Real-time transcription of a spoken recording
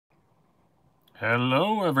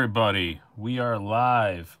Hello, everybody. We are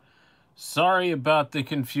live. Sorry about the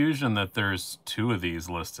confusion that there's two of these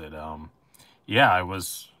listed. Yeah, I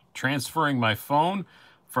was transferring my phone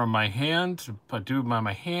from my hand to do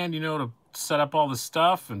my hand, to set up all the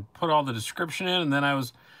stuff and put all the description in, and then I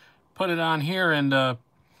was put it on here, and I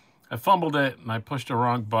fumbled it, and I pushed a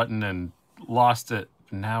wrong button and lost it.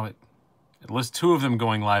 Now it lists two of them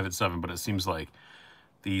going live at 7, but it seems like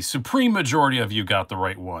the supreme majority of you got the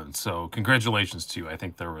right one. So congratulations to you. I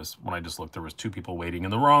think when I just looked, there was 2 people waiting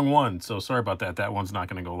in the wrong one. So sorry about that. That one's not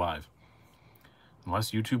going to go live.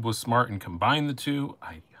 Unless YouTube was smart and combined the two.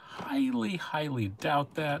 I highly, highly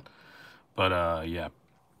doubt that. But yeah.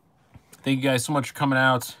 Thank you guys so much for coming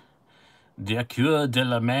out. Diacure de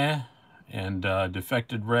la Mer and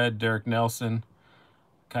Defected Red, Derek Nelson,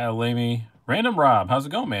 Kyle Lamy, Random Rob. How's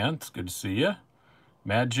it going, man? It's good to see you.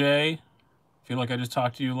 Mad J. Feel like I just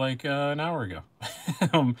talked to you like an hour ago.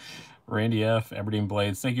 Randy F, Aberdeen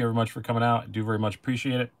Blades, thank you very much for coming out. I do very much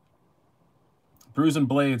appreciate it. Brews and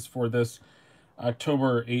Blades for this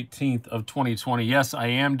October 18th of 2020. Yes, I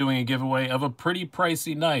am doing a giveaway of a pretty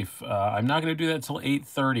pricey knife. I'm not going to do that until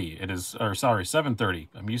 8:30. Sorry, 7:30.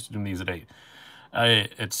 I'm used to doing these at 8.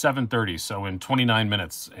 It's 7:30, so in 29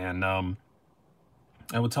 minutes. And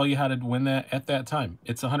I will tell you how to win that at that time.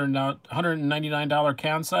 It's $199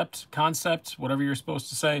 Kansept, whatever you're supposed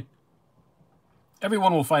to say.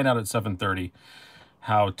 Everyone will find out at 7:30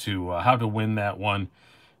 how to win that one.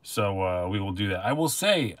 So we will do that. I will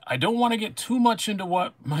say I don't want to get too much into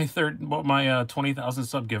what my 20,000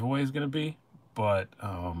 sub giveaway is going to be, but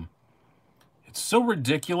it's so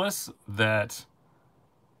ridiculous that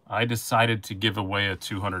I decided to give away a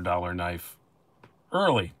 $200 knife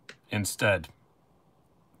early instead.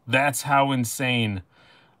 That's how insane.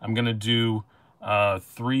 I'm going to do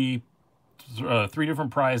three different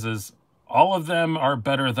prizes. All of them are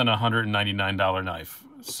better than a $199 knife.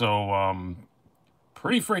 So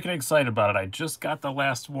pretty freaking excited about it. I just got the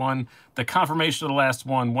last one, the confirmation of the last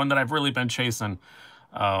one that I've really been chasing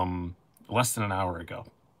less than an hour ago.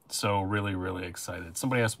 So really, really excited.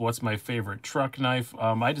 Somebody asked, what's my favorite truck knife?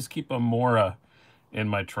 I just keep a Mora in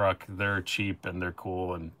my truck. They're cheap and they're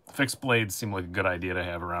cool, and fixed blades seem like a good idea to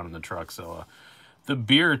have around in the truck. So the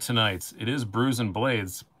beer tonight, it is Brews and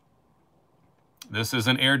Blades. This is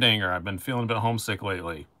an Airdinger. I've been feeling a bit homesick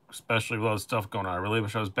lately, especially with all the stuff going on. I really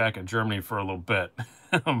wish I was back in Germany for a little bit.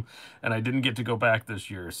 And I didn't get to go back this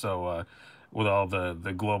year, so with all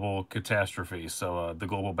the global catastrophe. So the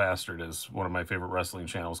Global Bastard is one of my favorite wrestling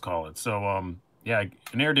channels call it. So yeah, an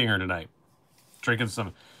Airdinger tonight. Drinking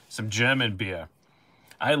some German beer.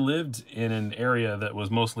 I lived in an area that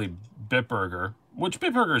was mostly Bitburger, which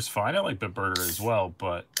Bitburger is fine. I like Bitburger as well,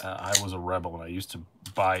 but I was a rebel, and I used to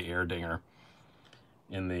buy Airdinger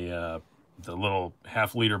in the little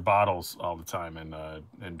half-liter bottles all the time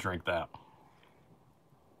and drink that.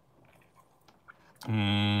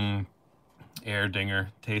 Airdinger,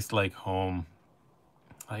 tastes like home.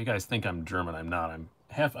 Oh, you guys think I'm German. I'm not. I'm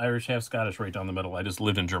half Irish, half Scottish, right down the middle. I just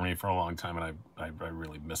lived in Germany for a long time, and I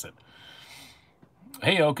really miss it.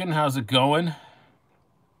 Hey, Oaken, how's it going?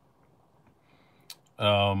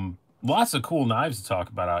 Lots of cool knives to talk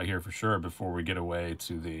about out here for sure before we get away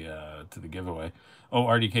to the giveaway. Oh,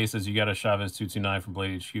 RDK says you got a Chavez 229 from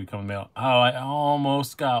Blade HQ coming mail. Oh, I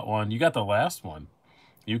almost got one. You got the last one.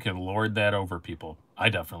 You can lord that over people. I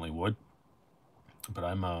definitely would. But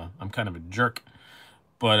I'm kind of a jerk.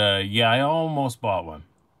 But yeah, I almost bought one.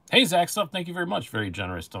 Hey, Zach Stuff, thank you very much. Very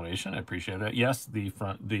generous donation. I appreciate that. Yes,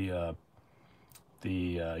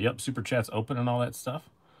 yep, super chat's open and all that stuff.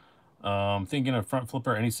 Thinking of front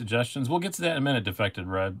flipper, any suggestions? We'll get to that in a minute, Defected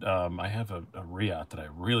Red. I have a Riot that I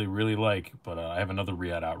really, really like, but I have another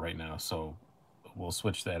Riot out right now, so we'll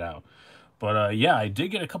switch that out. But yeah, I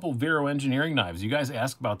did get a couple Vero engineering knives. You guys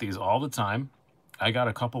ask about these all the time. I got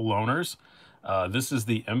a couple loaners. This is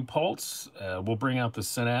the Impulse. We'll bring out the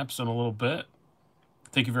Synapse in a little bit.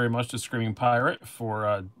 Thank you very much to Screaming Pirate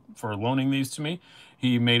for loaning these to me.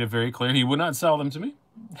 He made it very clear he would not sell them to me.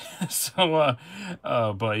 So,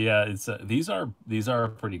 but yeah, it's these are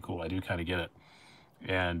pretty cool. I do kind of get it.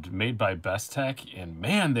 And made by Best Tech, and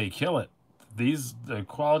man, they kill it. The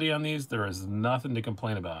quality on these, there is nothing to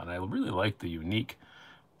complain about. And I really like the unique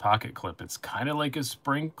pocket clip. It's kind of like a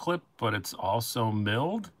spring clip, but it's also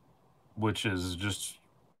milled, which is just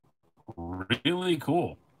really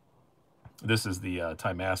cool. This is the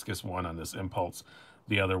Timascus one on this Impulse.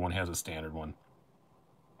 The other one has a standard one,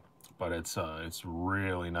 but it's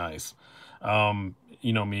really nice.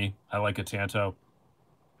 You know me, I like a Tanto.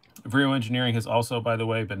 Vero Engineering has also, by the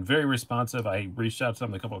way, been very responsive. I reached out to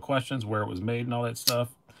them with a couple of questions, where it was made and all that stuff.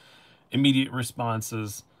 Immediate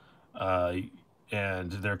responses.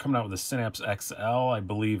 and they're coming out with a Synapse XL, I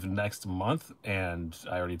believe, next month. And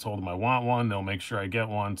I already told them I want one. They'll make sure I get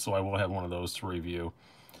one, so I will have one of those to review.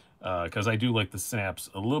 Because I do like the Synapse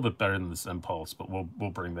a little bit better than this Impulse, but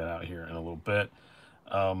we'll bring that out here in a little bit.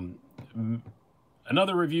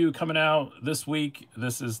 Another review coming out this week.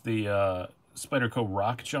 This is the Spyderco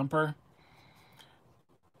Rock Jumper.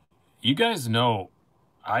 You guys know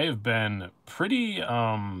I have been pretty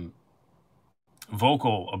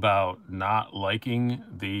vocal about not liking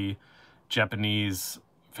the Japanese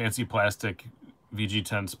fancy plastic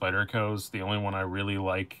VG10 Spydercos. The only one I really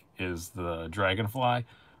like is the Dragonfly,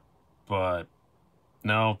 but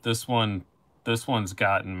no, this one's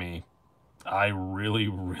gotten me. I really,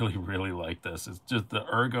 really, really like this. It's just the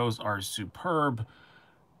ergos are superb.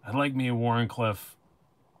 I like me a Wharncliffe.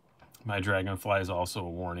 My Dragonfly is also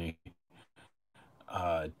a Warnie.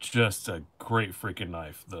 Just a great freaking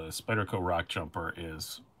knife. The Spyderco Rock Jumper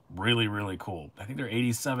is really, really cool. I think they're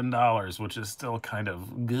 $87, which is still kind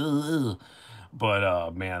of good.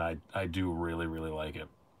 But man, I do really, really like it.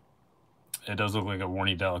 It does look like a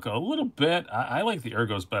Warnie Delica a little bit. I like the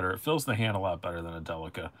ergos better. It fills the hand a lot better than a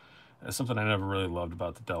Delica. That's something I never really loved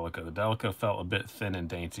about the Delica. The Delica felt a bit thin and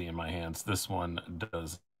dainty in my hands. This one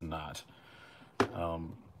does not.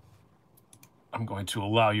 I'm going to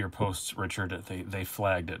allow your posts, Richard. They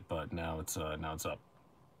flagged it, but now it's up.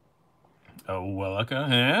 Oh,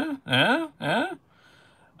 Wellica,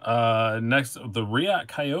 next, the Riot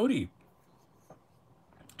Coyote.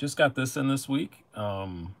 Just got this in this week.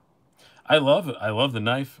 I love it. I love the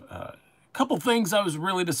knife. Couple things I was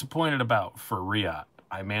really disappointed about for Riot.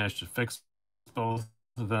 I managed to fix both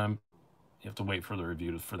of them. You have to wait for the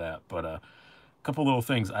review for that, but a couple little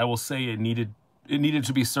things. I will say it needed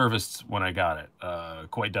to be serviced when I got it,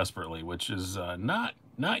 quite desperately, which is not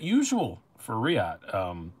usual for Riot.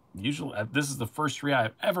 Usually, this is the first Riot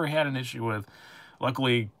I've ever had an issue with.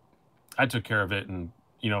 Luckily, I took care of it in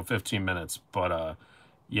 15 minutes. But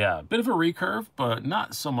yeah, a bit of a recurve, but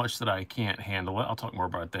not so much that I can't handle it. I'll talk more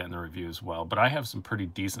about that in the review as well. But I have some pretty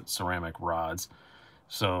decent ceramic rods,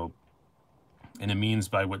 so and a means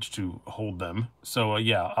by which to hold them. So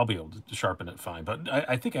yeah, I'll be able to sharpen it fine. But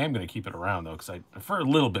I think I am going to keep it around though, because for a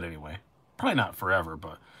little bit anyway. Probably not forever,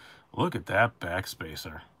 but look at that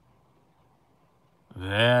backspacer.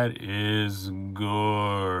 That is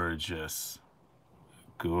gorgeous.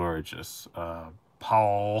 Gorgeous.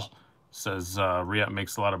 Paul says Riot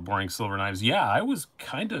makes a lot of boring silver knives. Yeah, I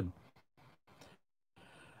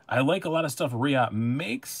like a lot of stuff Riot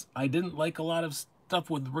makes. I didn't like a lot of stuff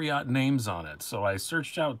with Riot names on it. So I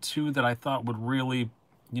searched out two that I thought would really,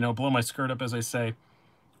 blow my skirt up, as I say.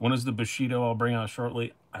 One is the Bushido I'll bring out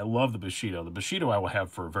shortly. I love the Bushido. The Bushido I will have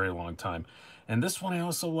for a very long time. And this one I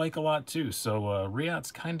also like a lot too. So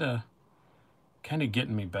Riot's kind of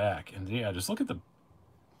getting me back. And yeah, just look at the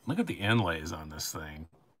inlays on this thing.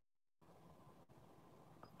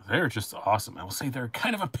 They're just awesome. I will say they're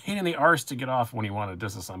kind of a pain in the arse to get off when you want to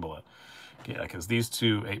disassemble it. Yeah, because these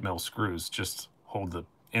two 8mm screws just hold the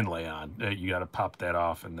inlay on. You got to pop that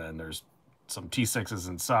off, and then there's some T6s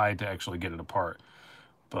inside to actually get it apart.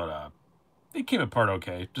 But it came apart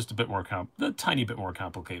okay. Just a bit more a tiny bit more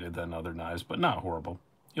complicated than other knives, but not horrible.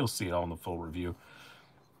 You'll see it all in the full review.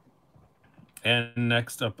 And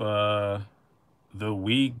next up, the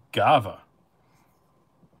Wii Gava.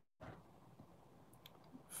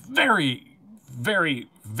 Very, very,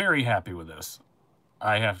 very happy with this.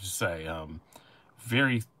 I have to say,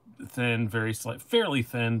 very thin, fairly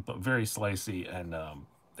thin, but very slicey, and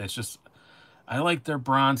it's just, I like their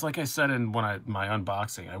bronze. Like I said in my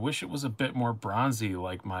unboxing, I wish it was a bit more bronzy,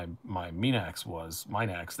 like my Minax was.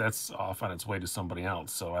 Minax, that's off on its way to somebody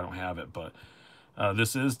else, so I don't have it. But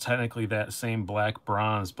this is technically that same black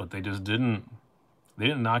bronze, but they just didn't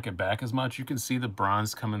knock it back as much. You can see the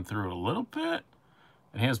bronze coming through a little bit.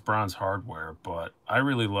 It has bronze hardware, but I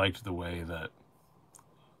really liked the way that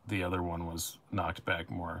the other one was knocked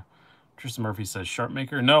back more. Tristan Murphy says, Sharp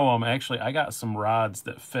Maker? No, actually, I got some rods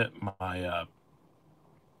that fit my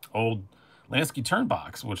old Lansky turn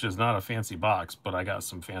box, which is not a fancy box, but I got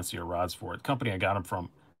some fancier rods for it. The company I got them from,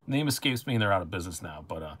 name escapes me, and they're out of business now,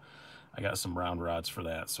 but I got some round rods for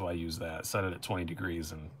that, so I use that. Set it at 20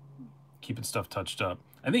 degrees and keeping stuff touched up.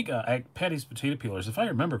 I think Patty's Potato Peelers, if I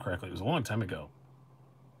remember correctly, it was a long time ago.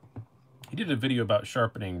 He did a video about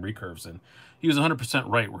sharpening recurves, and he was 100%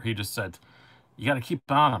 right, where he just said, you got to keep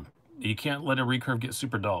on them. You can't let a recurve get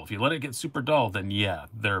super dull. If you let it get super dull, then yeah,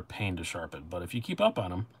 they're a pain to sharpen. But if you keep up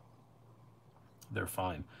on them, they're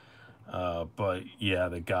fine. But yeah,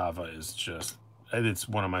 the Gava is just, it's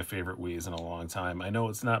one of my favorite Wiis in a long time. I know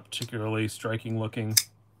it's not particularly striking looking,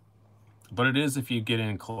 but it is if you get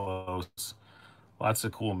in close. Lots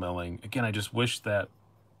of cool milling. Again, I just wish that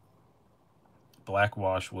black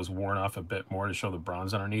wash was worn off a bit more to show the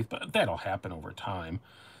bronze underneath, but that'll happen over time.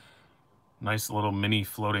 Nice little mini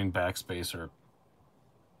floating backspacer.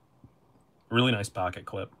 Really nice pocket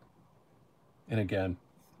clip. And again,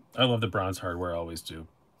 I love the bronze hardware, I always do.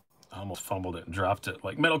 I almost fumbled it and dropped it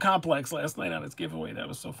like Metal Complex last night on its giveaway. That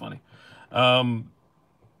was so funny. And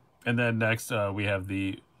then next we have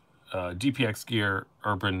the DPX Gear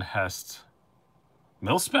Urban Hest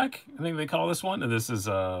Mil-Spec, I think they call this one. And this is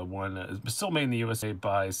one still made in the USA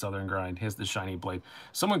by Southern Grind. Here's the shiny blade.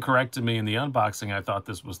 Someone corrected me in the unboxing. I thought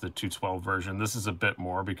this was the 212 version. This is a bit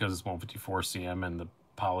more because it's 154 cm and the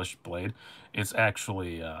polished blade. It's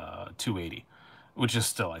actually 280, which is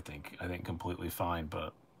still, I think completely fine,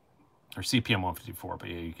 but or CPM 154. But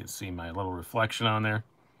yeah, you can see my little reflection on there.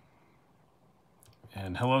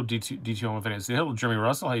 And hello, DTO Fantasy. Hello, Jeremy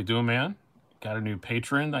Russell. How you doing, man? Got a new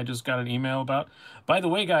patron I just got an email about. By the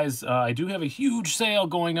way, guys, I do have a huge sale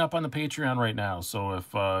going up on the Patreon right now. So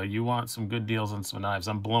if you want some good deals on some knives,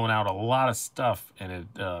 I'm blowing out a lot of stuff.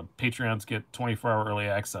 And Patreons get 24-hour early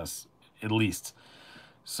access, at least.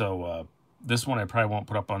 So this one I probably won't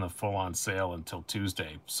put up on the full-on sale until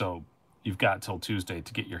Tuesday. So you've got till Tuesday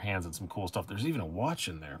to get your hands on some cool stuff. There's even a watch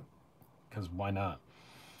in there, because why not?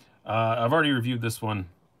 I've already reviewed this one.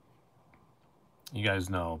 You guys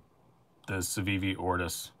know the Civivi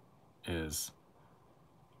Ortus is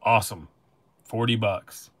awesome. 40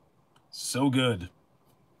 bucks. So good.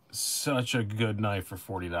 Such a good knife for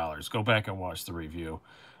 $40. Go back and watch the review.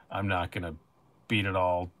 I'm not going to beat it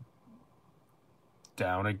all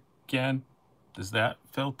down again. Is that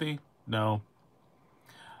filthy? No.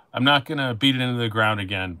 I'm not going to beat it into the ground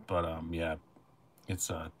again, but yeah. It's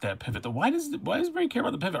that pivot. Why does everybody care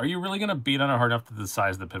about the pivot? Are you really going to beat on it hard enough that the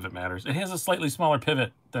size of the pivot matters? It has a slightly smaller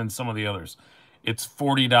pivot than some of the others. It's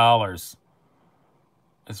 $40.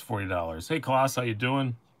 It's $40. Hey, Klaus, how you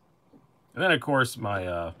doing? And then, of course,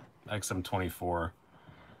 my XM24.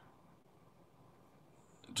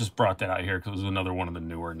 Just brought that out here because it was another one of the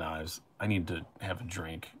newer knives. I need to have a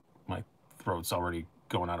drink. My throat's already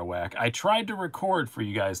going out of whack. I tried to record for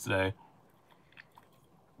you guys today.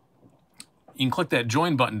 You can click that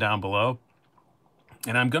join button down below.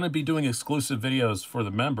 And I'm going to be doing exclusive videos for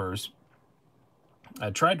the members. I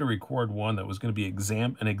tried to record one that was going to be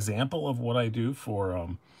an example of what I do for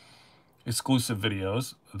exclusive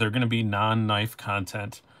videos. They're going to be non-knife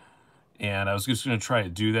content. And I was just going to try to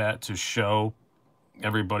do that to show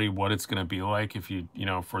everybody what it's going to be like if you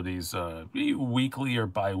know, for these weekly or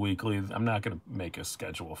bi-weekly. I'm not going to make a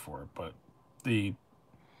schedule for it, but the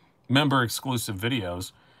member exclusive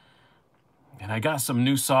videos. And I got some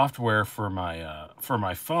new software for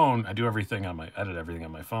my phone. I do everything on edit everything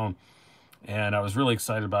on my phone. And I was really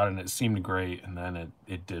excited about it, and it seemed great, and then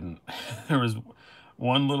it didn't. There was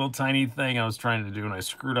one little tiny thing I was trying to do, and I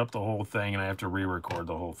screwed up the whole thing, and I have to re-record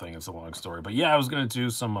the whole thing. It's a long story. But yeah, I was going to do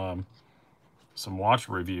some watch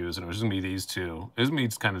reviews, and it was going to be these two. It was going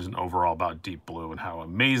to be kind of an overall about Deep Blue and how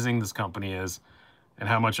amazing this company is and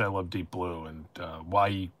how much I love Deep Blue and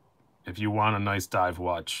why, if you want a nice dive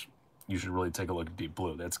watch, you should really take a look at Deep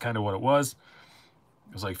Blue. That's kind of what it was.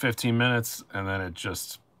 It was like 15 minutes, and then it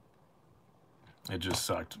just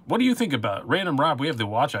sucked. What do you think about Random Rob? We have the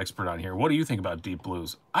watch expert on here. What do you think about Deep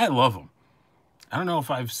Blues? I love them. I don't know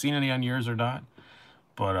if I've seen any on yours or not,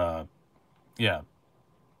 but yeah.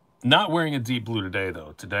 Not wearing a Deep Blue today,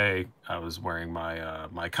 though. Today I was wearing my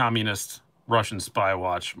my communist Russian spy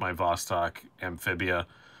watch, my Vostok Amphibia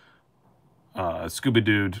Scuba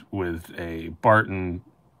Dude with a Barton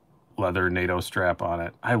leather NATO strap on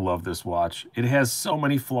it. I love this watch. It has so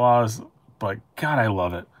many flaws, but God, I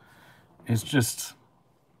love it. It just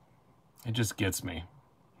gets me.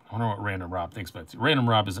 I wonder what Random Rob thinks about it. Random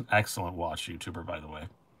Rob is an excellent watch YouTuber, by the way.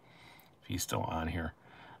 If he's still on here.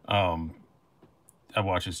 I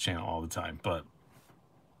watch his channel all the time, but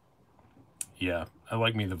yeah, I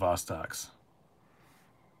like me the Vostoks.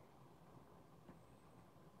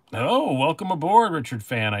 Oh, welcome aboard, Richard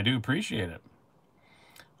Fan. I do appreciate it.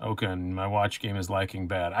 Okay, my watch game is lacking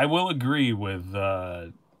bad. I will agree with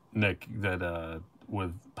Nick that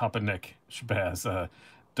with Papa Nick Shabazz,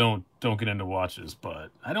 don't get into watches, but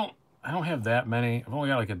I don't have that many. I've only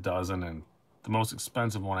got like a dozen, and the most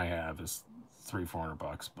expensive one I have is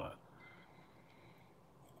 $300-400, but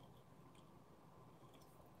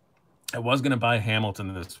I was gonna buy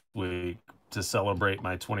Hamilton this week to celebrate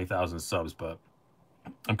my 20,000 subs, but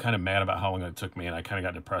I'm kind of mad about how long it took me, and I kind of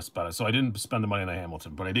got depressed about it. So I didn't spend the money on the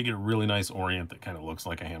Hamilton, but I did get a really nice Orient that kind of looks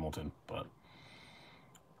like a Hamilton. But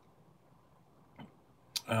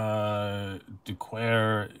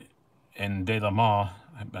Duquer and De La Mare,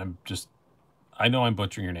 I know I'm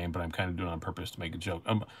butchering your name, but I'm kind of doing it on purpose to make a joke.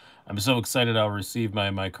 I'm so excited I'll receive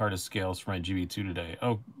my Carta scales for my GB2 today.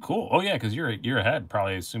 Oh, cool. Oh yeah, because you're ahead.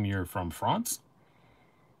 Probably, I assume you're from France.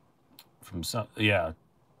 From yeah.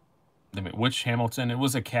 I mean, which Hamilton? It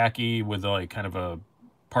was a khaki with like kind of a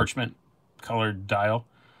parchment colored dial,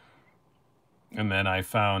 and then I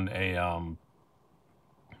found an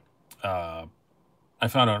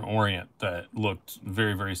Orient that looked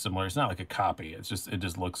very, very similar. It's not like a copy. It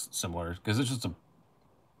just looks similar because it's just a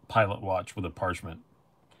pilot watch with a parchment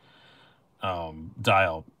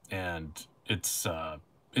dial, and it's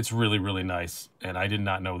really, really nice. And I did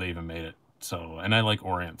not know they even made it. So, and I like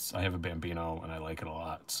Orients. I have a Bambino, and I like it a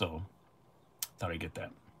lot. So, thought I'd get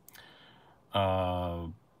that.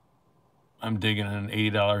 I'm digging an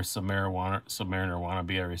 $80 Submariner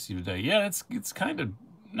wannabe I received today. Yeah, it's kind of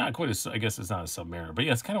not quite as, I guess it's not a Submariner, but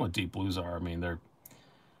yeah, it's kind of what Deep Blues are. I mean, they're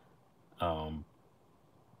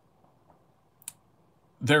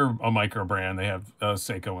a micro brand. They have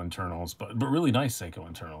Seiko internals, but really nice Seiko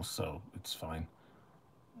internals, so it's fine.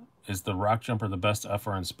 Is the Rock Jumper the best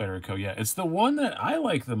FRN Spyderco? Yeah, it's the one that I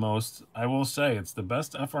like the most. I will say it's the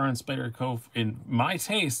best FRN Spyderco in my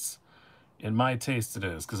tastes. In my taste, it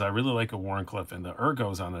is, because I really like a Wharncliffe, and the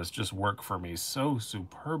ergos on this just work for me so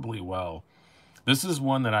superbly well. This is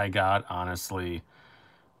one that I got, honestly,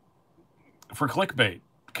 for clickbait,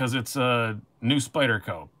 because it's a new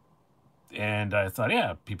Spyderco. And I thought,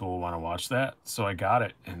 yeah, people will want to watch that. So I got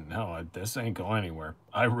it. And no, this ain't going anywhere.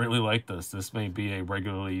 I really like this. This may be a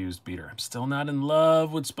regularly used beater. I'm still not in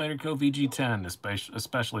love with Spyderco VG10,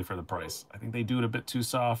 especially for the price. I think they do it a bit too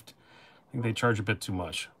soft. I think they charge a bit too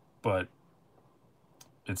much. But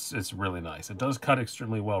it's really nice. It does cut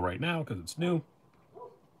extremely well right now because it's new.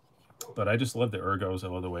 But I just love the ergos. I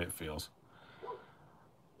love the way it feels.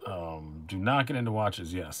 Do not get into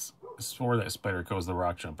watches. Yes. I swore that Spyderco is the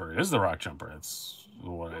Rock Jumper. It is the Rock Jumper. That's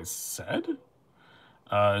what I said.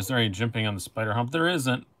 Is there any jimping on the spider hump? There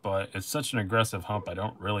isn't, but it's such an aggressive hump, I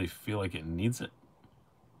don't really feel like it needs it.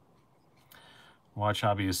 Watch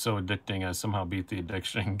hobby is so addicting, I somehow beat the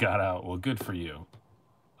addiction and got out. Well, good for you.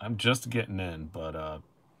 I'm just getting in, but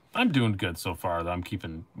I'm doing good so far, though. I'm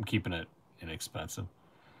keeping it inexpensive.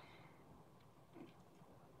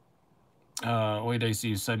 Wait, I see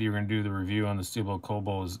you said you were going to do the review on the Steelbook Cold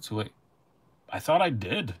Bowl. Is it too late? I thought I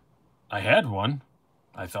did. I had one.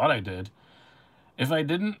 I thought I did. If I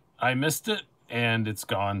didn't, I missed it, and it's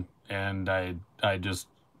gone, and I just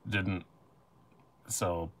didn't.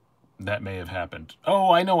 So that may have happened.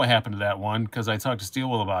 Oh, I know what happened to that one, because I talked to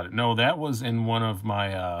Steelwell about it. No, that was in one of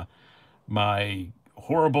my my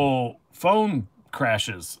horrible phone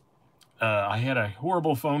crashes. I had a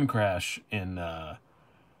horrible phone crash in...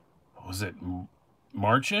 was it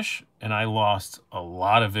March-ish? And I lost a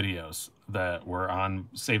lot of videos that were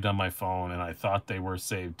saved on my phone, and I thought they were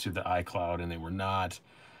saved to the iCloud, and they were not.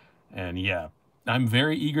 And yeah, I'm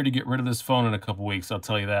very eager to get rid of this phone in a couple weeks, I'll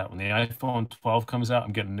tell you that. When the iPhone 12 comes out,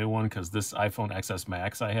 I'm getting a new one, because this iPhone XS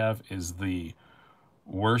Max I have is the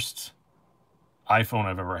worst iPhone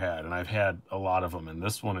I've ever had, and I've had a lot of them, and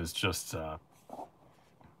this one is just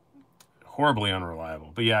horribly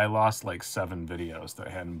unreliable. But yeah, I lost like 7 videos that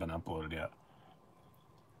hadn't been uploaded yet.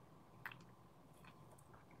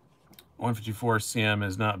 154 CM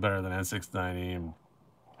is not better than N690.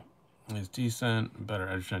 It's decent, better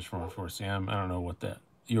edge trench from 154 CM. I don't know what that...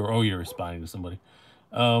 You're responding to somebody.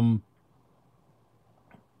 I'm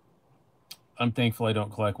thankful I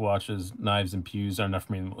don't collect watches. Knives and pews are enough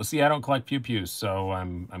for me. Well, see, I don't collect pews, so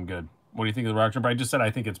I'm good. What do you think of the Rock Jumper? I just said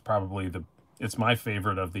I think it's probably it's my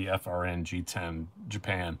favorite of the FRN G10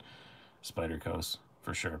 Japan Spydercos,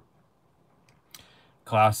 for sure.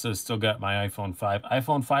 Klaus has still got my iPhone 5.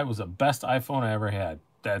 iPhone 5 was the best iPhone I ever had.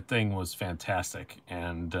 That thing was fantastic,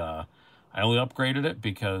 and I only upgraded it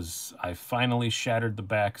because I finally shattered the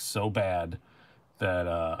back so bad that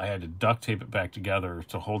I had to duct tape it back together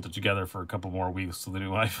to hold it together for a couple more weeks till the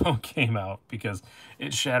new iPhone came out, because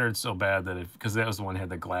it shattered so bad that because that was the one that had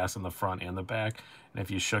the glass in the front and the back, and if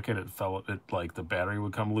you shook it, like the battery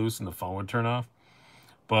would come loose and the phone would turn off.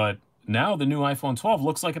 But now the new iPhone 12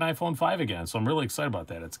 looks like an iPhone 5 again, so I'm really excited about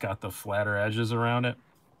that. It's got the flatter edges around it.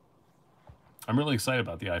 I'm really excited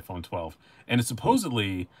about the iPhone 12. And it's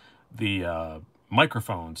supposedly the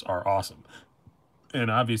microphones are awesome. And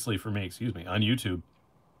obviously for me, on YouTube,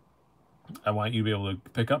 I want you to be able to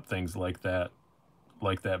pick up things like that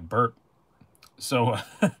burp. So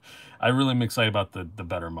I really am excited about the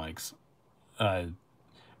better mics.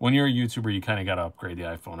 When you're a YouTuber, you kind of got to upgrade the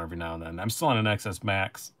iPhone every now and then. I'm still on an XS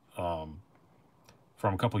Max from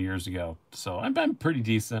a couple years ago, so I'm pretty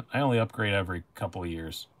decent. I only upgrade every couple of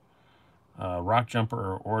years. Rock Jumper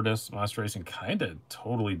or Ortis, Monster Racing, kind of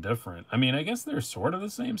totally different. I mean, I guess they're sort of the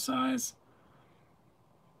same size.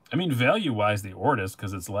 I mean, value-wise, the Ortis,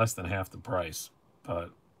 because it's less than half the price. But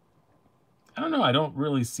I don't know. I don't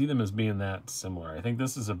really see them as being that similar. I think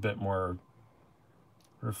this is a bit more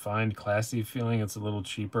refined, classy feeling. It's a little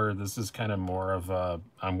cheaper. This is kind of more of a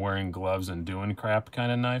I'm wearing gloves and doing crap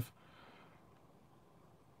kind of knife.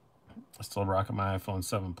 I still rocking my iPhone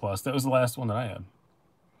 7 Plus. That was the last one that I had.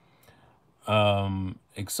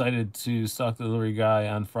 Excited to stock delivery guy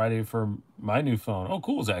on Friday for my new phone. Oh,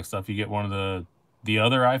 cool, Zach stuff. You get one of the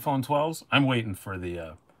other iPhone 12s. I'm waiting for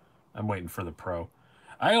the Pro.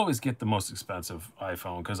 I always get the most expensive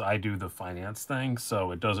iPhone because I do the finance thing,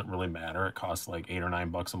 so it doesn't really matter. It costs like $8 or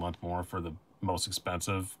 $9 a month more for the most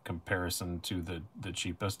expensive comparison to the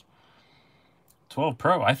cheapest. 12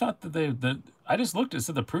 Pro. I thought that I just looked. It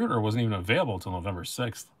said the pre-order wasn't even available until November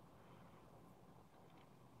 6th.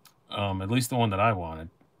 At least the one that I wanted.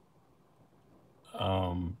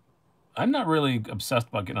 I'm not really obsessed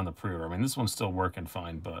about getting on the pre-order. I mean, this one's still working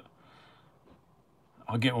fine, but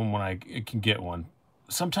I'll get one when I can get one.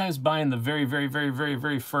 Sometimes buying the very, very, very, very,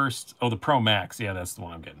 very first. Oh, the Pro Max. Yeah, that's the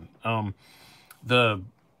one I'm getting.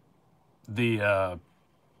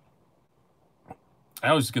 I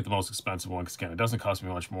always get the most expensive one because again, it doesn't cost me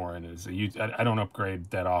much more, and I don't upgrade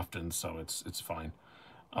that often, so it's fine.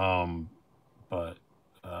 But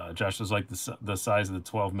Josh was like the size of the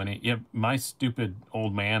 12 mini. Yeah, my stupid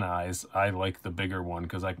old man eyes, I like the bigger one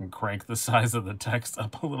because I can crank the size of the text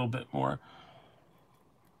up a little bit more.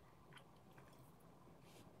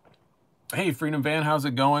 Hey, Freedom Van, how's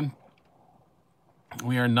it going?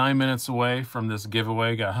 We are 9 minutes away from this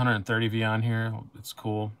giveaway. Got 130 of you on here. It's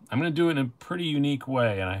cool. I'm going to do it in a pretty unique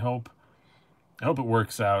way, and I hope it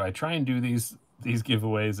works out. I try and do these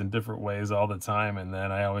giveaways in different ways all the time, and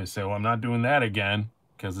then I always say, well, I'm not doing that again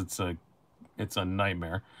because it's a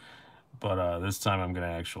nightmare. But this time I'm going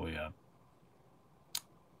to actually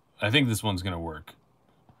I think this one's going to work.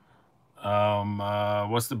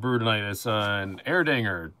 What's the brew tonight? It's an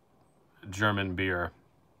Erdinger German beer.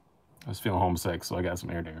 I was feeling homesick, so I got some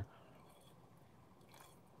Erdinger.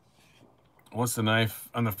 What's the knife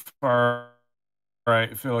on the far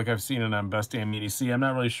right? I feel like I've seen it on Best Damn EDC. I'm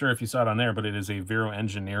not really sure if you saw it on there, but it is a Vero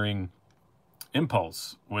Engineering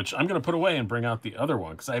Impulse, which I'm going to put away and bring out the other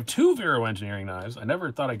one because I have two Vero Engineering knives. I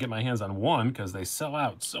never thought I'd get my hands on one because they sell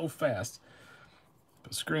out so fast.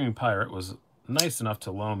 But Screaming Pirate was nice enough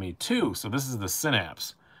to loan me two. So this is the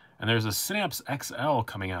Synapse. And there's a Synapse XL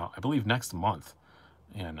coming out, I believe, next month.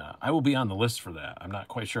 And I will be on the list for that. I'm not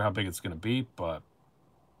quite sure how big it's going to be, but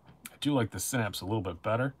I do like the Synapse a little bit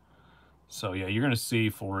better. So yeah, you're going to see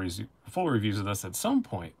full reviews of this at some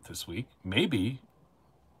point this week. Maybe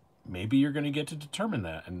you're going to get to determine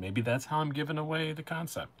that, and maybe that's how I'm giving away the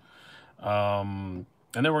Kansept. And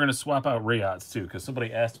then we're going to swap out Riots too, because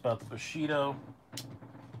somebody asked about the Bushido.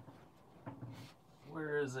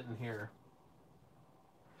 Where is it in here?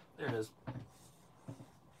 There it is.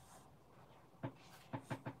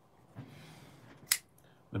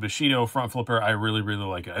 The Bushido front flipper, I really, really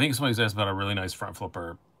like it. I think somebody's asked about a really nice front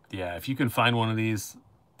flipper. Yeah, if you can find one of these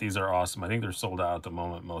are awesome. I think they're sold out at the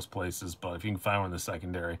moment most places, but if you can find one in the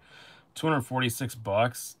secondary,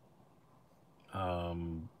 $246.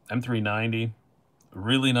 M390,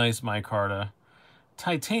 really nice micarta,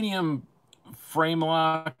 titanium frame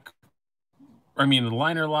lock. I mean,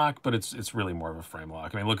 liner lock, but it's really more of a frame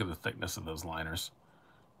lock. I mean, look at the thickness of those liners,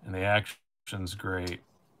 and the action's great.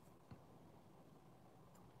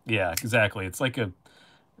 Yeah, exactly. It's like a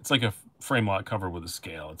frame lock covered with a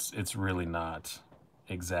scale. It's really not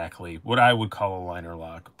exactly what I would call a liner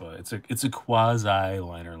lock, but it's a quasi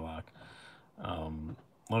liner lock.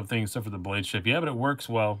 Love things except for the blade shape. Yeah, but it works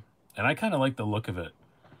well, and I kind of like the look of it.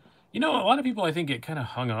 You know, a lot of people I think get kind of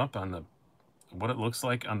hung up on what it looks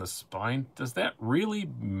like on the spine. Does that really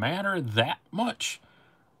matter that much?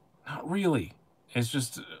 Not really. It's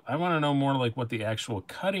just, I want to know more like what the actual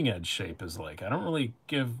cutting edge shape is like. I don't really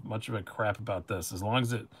give much of a crap about this as long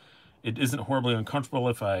as it isn't horribly uncomfortable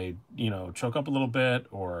if I, choke up a little bit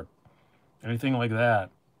or anything like that.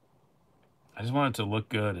 I just want it to look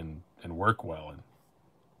good and work well.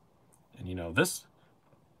 And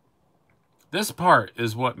this part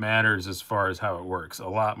is what matters as far as how it works a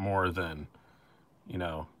lot more than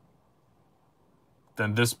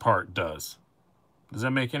this part does. Does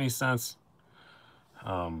that make any sense?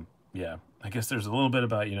 Yeah, I guess there's a little bit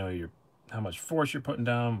about, how much force you're putting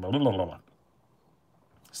down, blah, blah, blah, blah.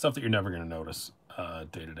 Stuff that you're never going to notice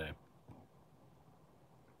day to day.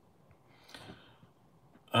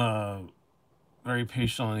 Very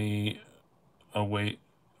patiently await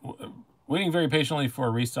Waiting very patiently for a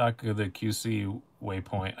restock of the QC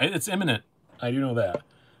Waypoint. It's imminent. I do know that.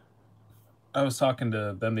 I was talking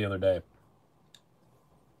to them the other day.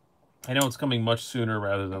 I know it's coming much sooner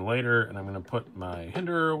rather than later, and I'm going to put my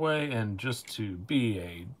Hinderer away, and just to be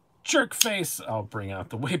a jerk face, I'll bring out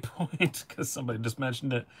the Waypoint, because somebody just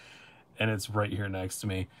mentioned it, and it's right here next to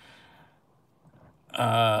me.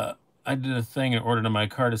 I did a thing and ordered my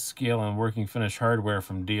car to scale and working finish hardware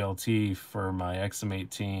from DLT for my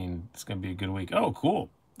XM18. It's going to be a good week. Oh, cool.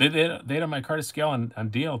 They had my car to scale on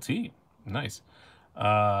DLT. Nice.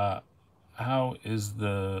 How is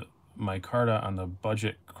the micarta on the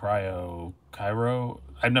budget Cairo?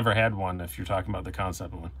 I've never had one, if you're talking about the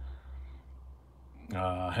Kansept one.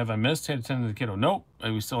 Have I missed? Had attended the kiddo? Nope.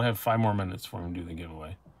 We still have 5 more minutes for him to do the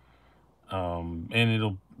giveaway. And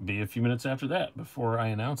it'll be a few minutes after that before I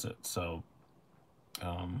announce it. So,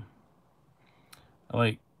 I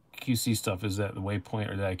like QC stuff. Is that the Waypoint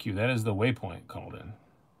or the IQ? That is the Waypoint called in.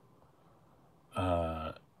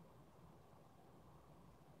 I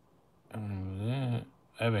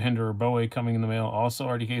have a Hinderer Bowie coming in the mail. Also,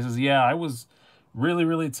 RD cases. Yeah, I was really,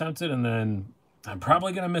 really tempted, and then I'm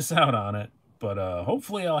probably going to miss out on it. But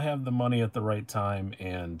hopefully I'll have the money at the right time.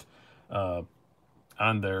 And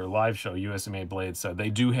on their live show, USMA Blade said they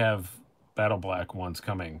do have Battle Black ones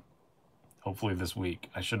coming, hopefully this week.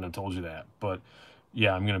 I shouldn't have told you that. But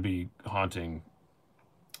yeah, I'm going to be haunting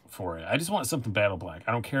for it. I just want something Battle Black.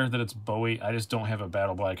 I don't care that it's Bowie. I just don't have a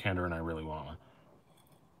Battle Black Hinderer, and I really want one.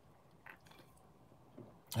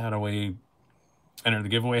 How do we enter the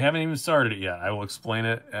giveaway? Haven't even started it yet. I will explain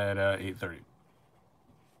it at 8:30.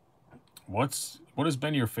 What has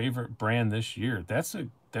been your favorite brand this year? That's a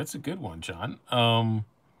good one, John. John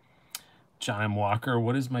M. Walker,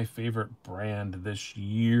 what is my favorite brand this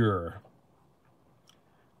year?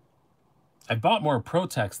 I bought more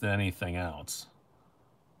Protex than anything else,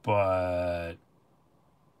 but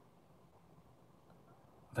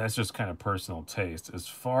that's just kind of personal taste. As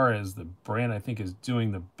far as the brand I think is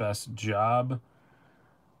doing the best job,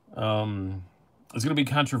 it's going to be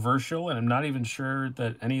controversial, and I'm not even sure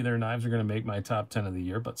that any of their knives are going to make my top 10 of the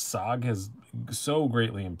year, but SOG has so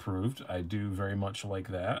greatly improved. I do very much like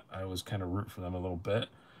that. I was kind of root for them a little bit.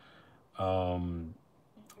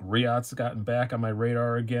 Riot's gotten back on my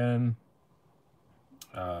radar again.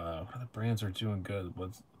 What other brands are doing good?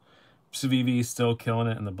 What's Civivi still killing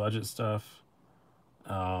it in the budget stuff?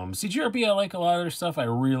 CGRP, I like a lot of their stuff. I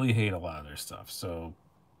really hate a lot of their stuff. So,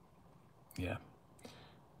 yeah.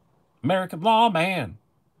 American Lawman,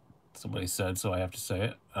 somebody said, so I have to say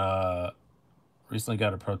it. Recently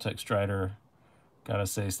got a Protec Strider. Gotta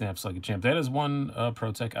say, snaps like a champ. That is one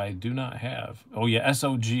Protec I do not have. Oh, yeah,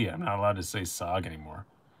 SOG. I'm not allowed to say SOG anymore.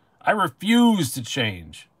 I refuse to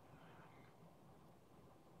change.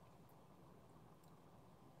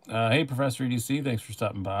 Hey, Professor EDC, thanks for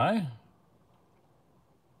stopping by.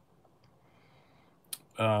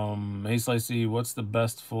 Hey, Slicey, what's the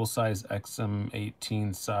best full-size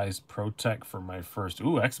XM18 size Protec for my first?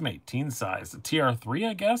 Ooh, XM18 size. The TR3,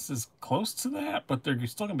 I guess, is close to that, but they're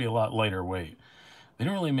still going to be a lot lighter weight. They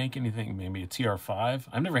don't really make anything, maybe a TR5.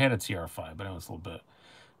 I've never had a TR5, but I know it's a little bit.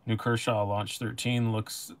 New Kershaw Launch 13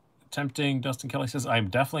 looks tempting. Dustin Kelly says, I'm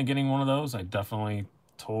definitely getting one of those. I definitely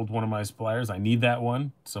told one of my suppliers I need that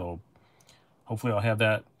one, so hopefully I'll have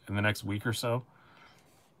that in the next week or so.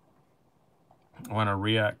 I want a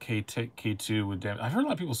React K2 with damage. I've heard a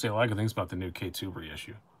lot of people say a lot of good things about the new K2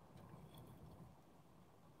 reissue.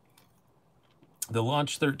 The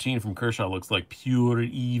Launch 13 from Kershaw looks like pure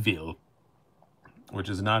evil, which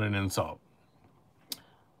is not an insult.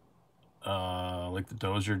 Like the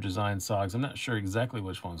Dozier design SOGs. I'm not sure exactly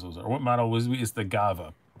which ones those are. What model was it's the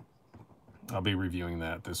Gava. I'll be reviewing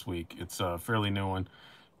that this week. It's a fairly new one.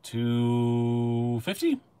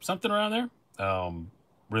 250, something around there.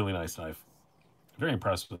 Really nice knife. Very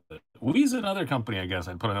impressed with it. Wee's another company, I guess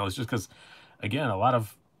I'd put on the list just because, again, a lot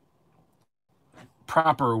of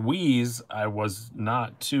proper Wees I was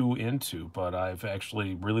not too into, but I've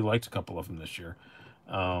actually really liked a couple of them this year.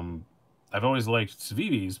 I've always liked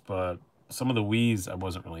Civivis, but some of the Wees I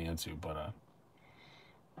wasn't really into. But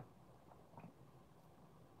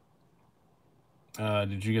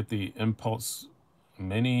did you get the Impulse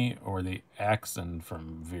Mini or the Axon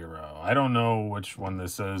from Vero? I don't know which one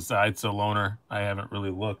this is. It's a loaner. I haven't really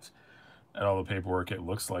looked at all the paperwork. It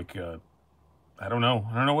looks like I don't know.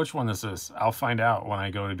 I don't know which one this is. I'll find out when I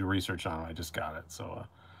go to do research on it. I just got it. So,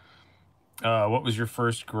 what was your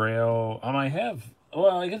first Grail? I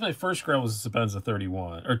guess my first Grail was a Sapenza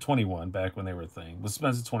 31 or 21 back when they were a thing. The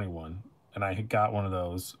Sapenza 21, and I got one of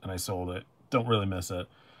those and I sold it. Don't really miss it.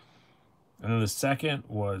 And then the second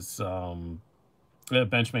was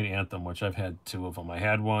Benchmade Anthem, which I've had 2 of them. I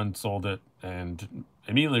had one, sold it, and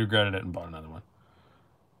immediately regretted it and bought another one.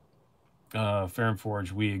 Fair and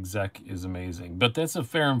Forge Wii exec is amazing, but that's a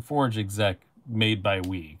Fair and Forge exec made by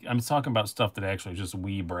Wii. I'm talking about stuff that actually just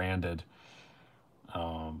Wii branded.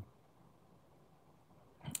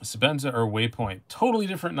 Sebenza or Waypoint, totally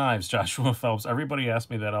different knives, Joshua Phelps. Everybody asks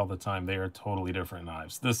me that all the time. They are totally different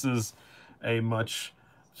knives. This is a much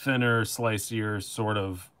thinner, slicier sort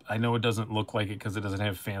of, I know it doesn't look like it because it doesn't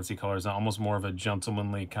have fancy colors, almost more of a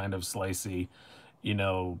gentlemanly kind of slicey, you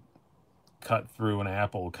know, cut through an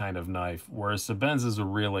apple kind of knife, whereas Sebenza is a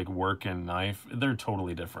real like working knife. They're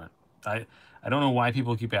totally different. I don't know why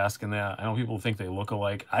people keep asking that. I know people think they look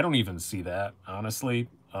alike. I don't even see that, honestly.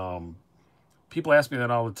 People ask me that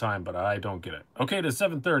all the time, but I don't get it. Okay, to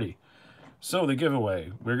 7:30. So the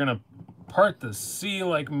giveaway, we're gonna part the sea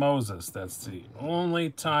like Moses. That's the only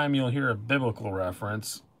time you'll hear a biblical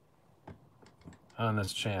reference on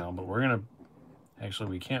this channel, but we're gonna, actually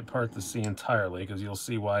we can't part the sea entirely because you'll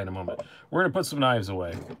see why in a moment. We're gonna put some knives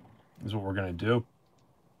away, is what we're gonna do.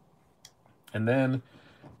 And then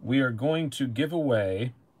we are going to give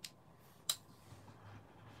away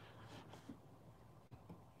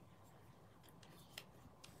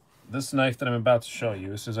this knife that I'm about to show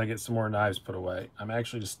you. As soon as I get some more knives put away, I'm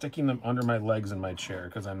actually just sticking them under my legs in my chair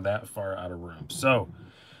because I'm that far out of room. So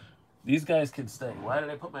these guys can stay. Why did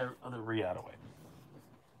I put my other Riot away?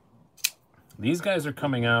 These guys are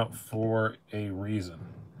coming out for a reason.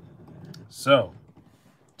 So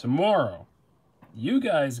tomorrow, you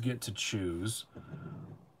guys get to choose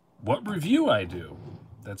what review I do.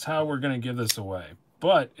 That's how we're going to give this away.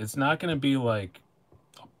 But it's not going to be like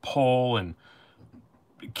a poll and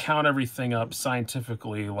count everything up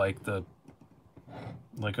scientifically like a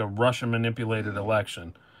Russian manipulated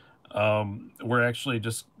election. We're actually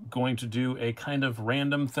just going to do a kind of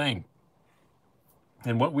random thing.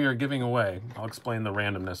 And what we are giving away, I'll explain the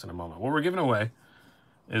randomness in a moment. What we're giving away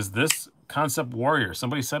is this Kansept Warrior.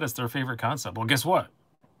 Somebody said it's their favorite Kansept. Well, guess what?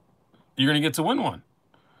 You're going to get to win one.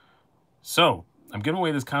 So I'm giving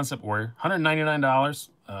away this Kansept Warrior,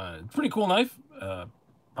 $199. Pretty cool knife, but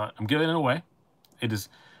I'm giving it away. It is,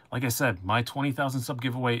 like I said, my 20,000 sub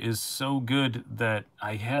giveaway is so good that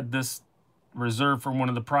I had this reserved for one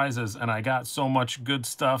of the prizes, and I got so much good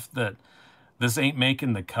stuff that this ain't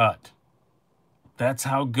making the cut. That's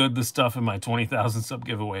how good the stuff in my 20,000 sub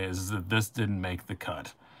giveaway is that this didn't make the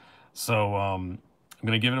cut. So I'm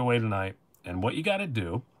going to give it away tonight. And what you got to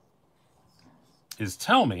do is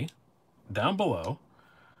tell me down below,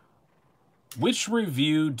 which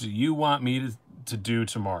review do you want me to do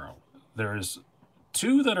tomorrow? There's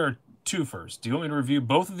 2 that are 2-fers. Do you want me to review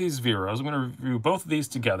both of these Veros? I'm going to review both of these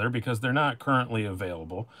together because they're not currently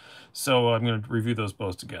available. So I'm going to review those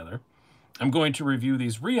both together. I'm going to review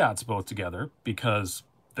these Riots both together because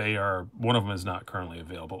they are, one of them is not currently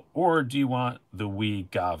available. Or do you want the Wii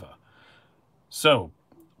Gava? So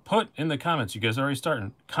put in the comments, you guys are already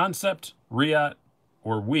starting, Kansept, Riot,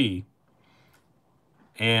 or Wii.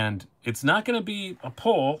 And it's not going to be a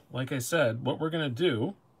poll, like I said. What we're going to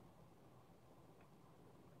do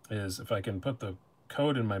is, if I can put the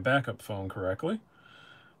code in my backup phone correctly,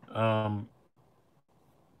 and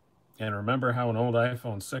remember how an old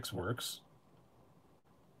iPhone 6 works.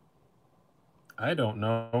 I don't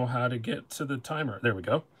know how to get to the timer. There we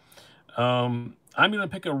go. I'm going to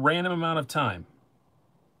pick a random amount of time.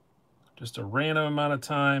 Just a random amount of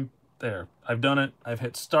time. There. I've done it. I've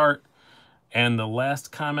hit start. And the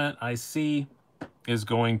last comment I see is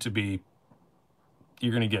going to be,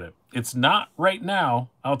 you're going to get it. It's not right now.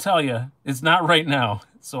 I'll tell you, it's not right now.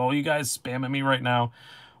 So all you guys spamming me right now,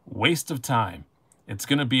 waste of time. It's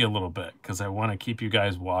going to be a little bit because I want to keep you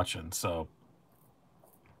guys watching. So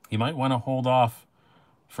you might want to hold off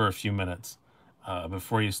for a few minutes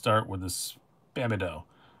before you start with this spamido.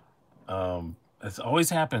 It always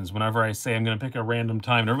happens whenever I say I'm going to pick a random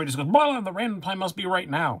time. And everybody just goes, well, the random time must be right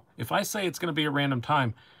now. If I say it's going to be a random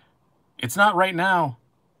time, it's not right now.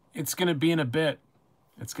 It's going to be in a bit.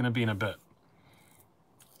 It's going to be in a bit.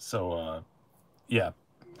 So, yeah.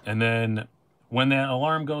 And then when that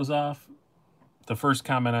alarm goes off, the first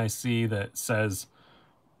comment I see that says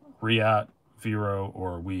Riot, Vero,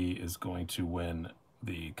 or Wii is going to win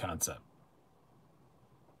the Kansept.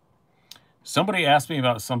 Somebody asked me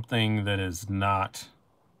about something that is not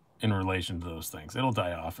in relation to those things. It'll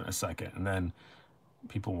die off in a second, and then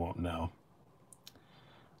people won't know.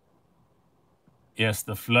 Yes,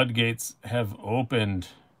 the floodgates have opened.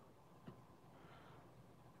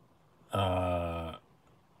 What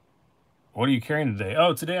are you carrying today?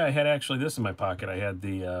 Oh, today I had actually this in my pocket. I had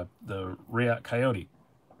the Riot Coyote.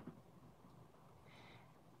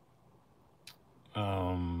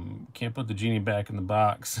 Can't put the genie back in the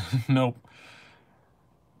box. Nope.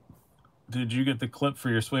 Did you get the clip for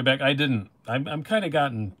your sway back? I didn't. I'm kind of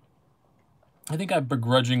gotten... I think I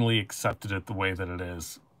begrudgingly accepted it the way that it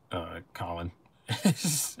is, Colin.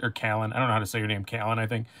 Or Callan. I don't know how to say your name. Callan, I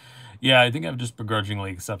think. Yeah, I think I've just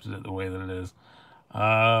begrudgingly accepted it the way that it is.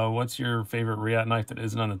 What's your favorite Riot knife that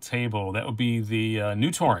isn't on the table? That would be the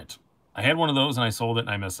New Torrent. I had one of those and I sold it and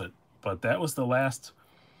I miss it. But that was the last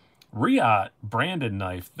Riot branded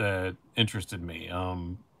knife that interested me.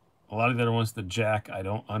 A lot of the other ones, the Jack, I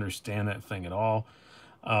don't understand that thing at all.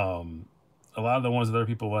 A lot of the ones that other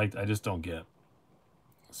people liked, I just don't get.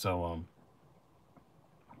 So,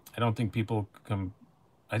 I don't think people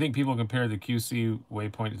I think people compare the QC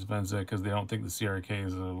Waypoint to Spenza because they don't think the CRK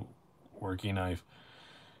is a working knife.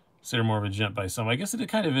 Consider more of a gent by some. I guess it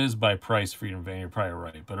kind of is by price, Freedom Van. You're probably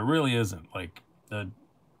right, but it really isn't. Like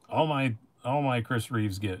all my Chris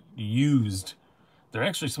Reeves get used. They're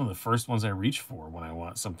actually some of the first ones I reach for when I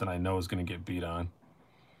want something I know is going to get beat on.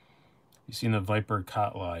 You seen the Viper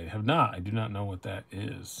Kotlai? Have not. I do not know what that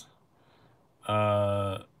is.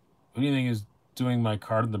 What do you think is doing my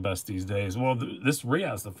card the best these days? Well, this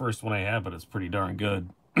Riot is the first one I have, but it's pretty darn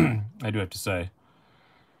good. I do have to say.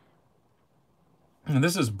 And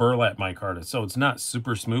this is burlap micarta, so it's not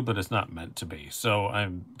super smooth, but it's not meant to be. So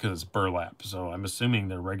because it's burlap, so I'm assuming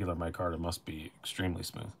the regular micarta must be extremely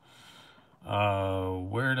smooth.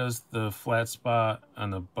 Where does the flat spot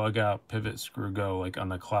on the bug out pivot screw go? Like on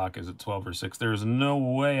the clock, is it 12 or 6? There's no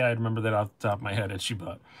way I'd remember that off the top of my head, itchy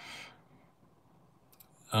butt.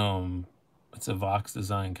 It's a Vox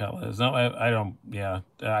design cutlass. No, I don't. Yeah,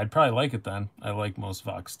 I'd probably like it then. I like most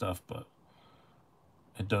Vox stuff, but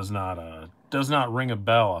it does not ring a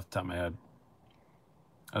bell off the top of my head.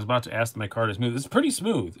 I was about to ask my card is smooth. It's pretty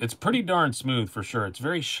smooth. It's pretty darn smooth for sure. It's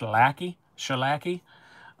very shellacky.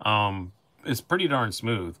 It's pretty darn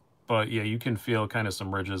smooth. But yeah, you can feel kind of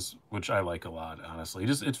some ridges, which I like a lot, honestly.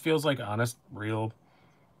 It feels like honest, real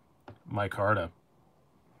micarta.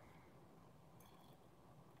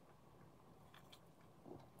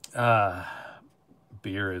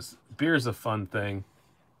 Beer is a fun thing.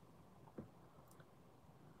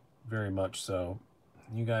 Very much so.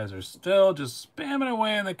 You guys are still just spamming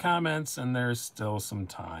away in the comments, and there's still some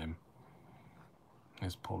time. I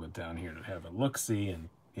just pulled it down here to have a look-see, and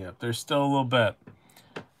yeah, there's still a little bit.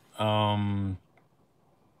 Thought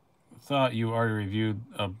you already reviewed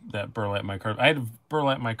that burlap micarta. I had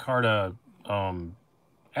burlap micarta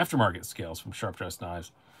aftermarket scales from Sharp Dressed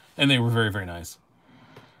Knives, and they were very, very nice.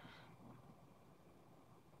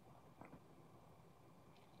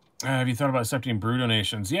 Have you thought about accepting brew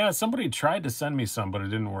donations? Yeah, somebody tried to send me some, but it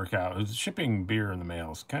didn't work out. It was shipping beer in the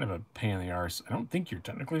mail. It's kind of a pain in the arse. I don't think you're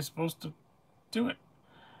technically supposed to do it.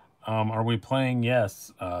 Are we playing?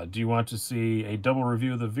 Yes. Do you want to see a double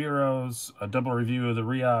review of the Veros, a double review of the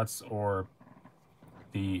Riots, or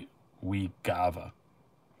the Gava?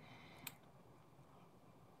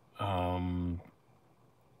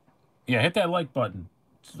 Yeah, hit that like button.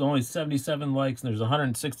 It's only 77 likes, and there's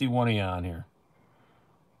 161 of you on here.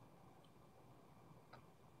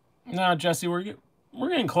 No, Jesse, we're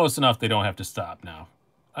getting close enough they don't have to stop now.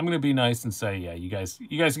 I'm going to be nice and say, yeah, you guys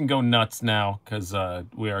can go nuts now because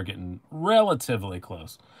we are getting relatively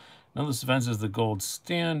close. Now, this event is the gold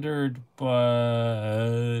standard,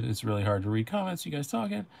 but it's really hard to read comments, you guys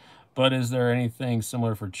talking. But is there anything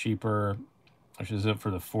similar for cheaper? Which is it for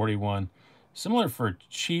the 41? Similar for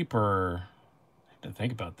cheaper. I have to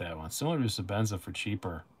think about that one. Similar to Sabenza for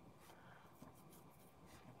cheaper.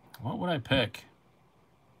 What would I pick?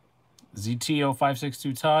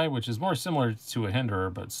 ZT0562 tie, which is more similar to a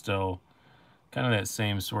Hinderer, but still kind of that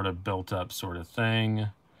same sort of built-up sort of thing.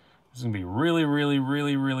 It's going to be really, really,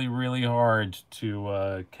 really, really, really hard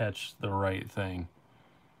to catch the right thing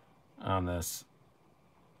on this.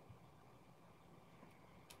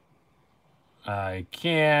 I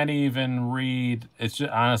can't even read. It's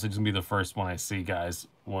just honestly just going to be the first one I see, guys,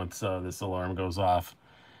 once this alarm goes off.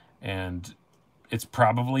 And it's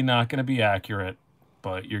probably not going to be accurate,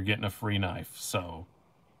 but you're getting a free knife, so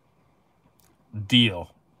deal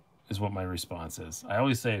is what my response is. I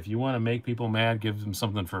always say if you want to make people mad, give them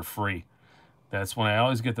something for free. That's when I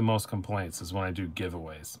always get the most complaints, is when I do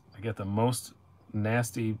giveaways. I get the most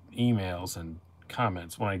nasty emails and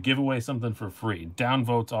comments when I give away something for free.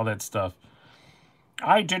 Downvotes, all that stuff.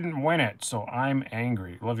 I didn't win it, so I'm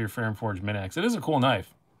angry. Love your Fair and Forge Min-Axe. It is a cool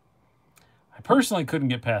knife. I personally couldn't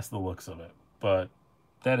get past the looks of it, but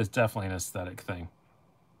that is definitely an aesthetic thing.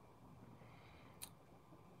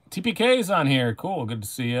 TPK is on here. Cool. Good to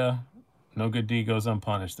see you. No good deed goes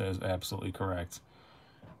unpunished. That is absolutely correct.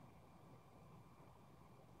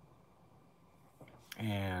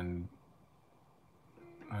 And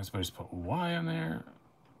I'm supposed to put Y on there.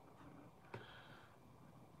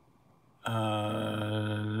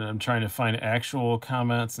 I'm trying to find actual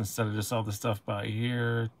comments instead of just all the stuff by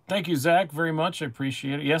here. Thank you, Zach, very much. I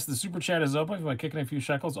appreciate it. Yes, the super chat is open. If you want to kick in a few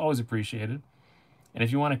shekels, always appreciated. And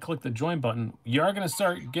if you want to click the join button, you are going to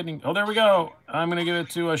start getting... Oh, there we go. I'm going to give it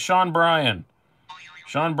to Sean Bryan.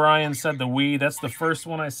 Sean Bryan said the Wii. That's the first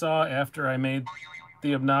one I saw after I made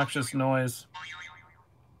the obnoxious noise.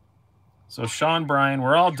 So Sean Bryan,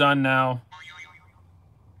 we're all done now.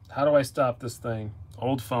 How do I stop this thing?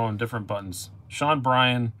 Old phone, different buttons. Sean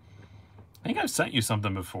Bryan, I think I've sent you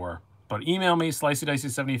something before, but email me,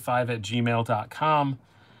 slicydicey75@gmail.com.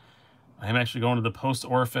 I'm actually going to the post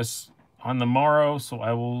office on the morrow, so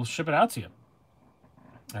I will ship it out to you.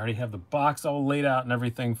 I already have the box all laid out and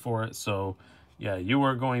everything for it, so yeah, you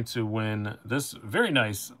are going to win this very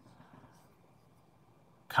nice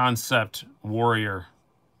Kansept Warrior,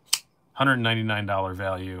 $199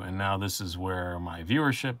 value, and now this is where my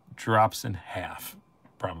viewership drops in half,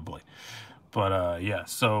 probably. But yeah,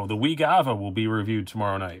 so the Wii Gava will be reviewed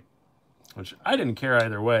tomorrow night, which I didn't care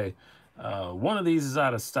either way. One of these is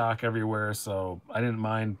out of stock everywhere, so I didn't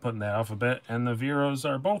mind putting that off a bit, and the Viros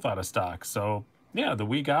are both out of stock. So yeah, the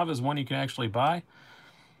Wii Gava is one you can actually buy.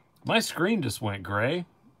 My screen just went gray.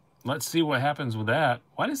 Let's see what happens with that.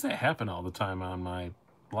 Why does that happen all the time on my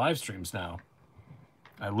live streams now?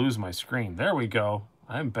 I lose my screen. There we go.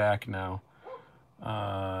 I'm back now.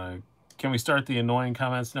 Can we start the annoying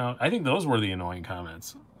comments now? I think those were the annoying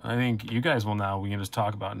comments. I think you guys will now. We can just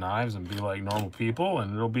talk about knives and be like normal people,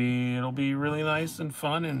 and it'll be really nice and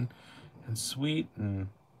fun and sweet and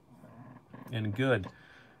good.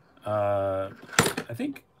 I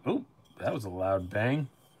think. Oh, that was a loud bang.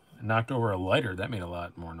 I knocked over a lighter. That made a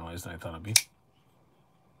lot more noise than I thought it'd be.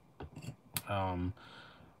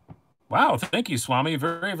 Wow, thank you, Swami.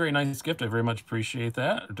 Very, very nice gift. I very much appreciate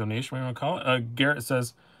that. Or donation, whatever you want to call it. Garrett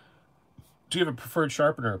says, do you have a preferred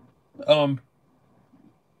sharpener?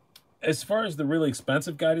 As far as the really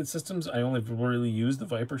expensive guided systems, I only really use the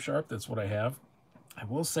Viper Sharp. That's what I have. I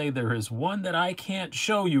will say there is one that I can't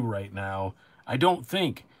show you right now. I don't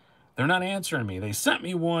think. They're not answering me. They sent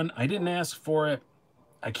me one. I didn't ask for it.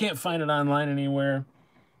 I can't find it online anywhere.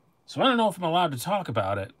 So I don't know if I'm allowed to talk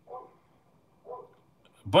about it.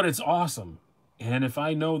 But it's awesome. And if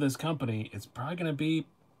I know this company, it's probably going to be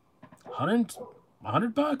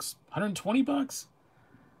 $100 bucks, $120.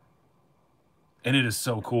 And it is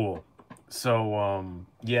so cool. So,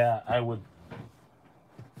 yeah, I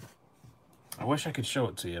wish I could show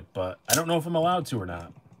it to you, but I don't know if I'm allowed to or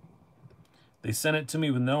not. They sent it to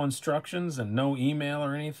me with no instructions and no email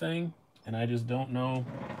or anything, and I just don't know.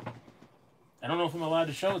 I don't know if I'm allowed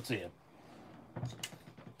to show it to you.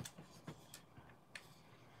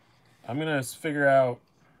 I'm going to figure out.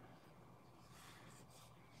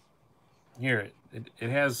 Here, it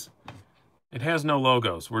has no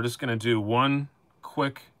logos. We're just going to do one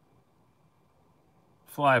quick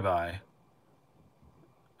flyby.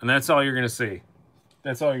 And that's all you're going to see.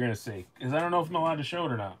 That's all you're going to see. Because I don't know if I'm allowed to show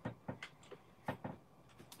it or not.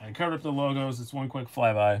 I covered up the logos. It's one quick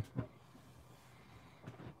flyby.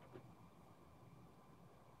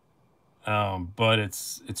 But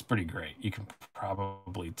it's pretty great. You can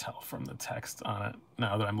probably tell from the text on it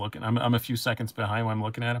now that I'm looking. I'm a few seconds behind when I'm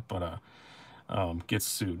looking at it, but get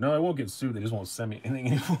sued. No, I won't get sued. They just won't send me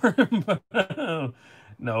anything anymore.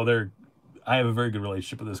 No, I have a very good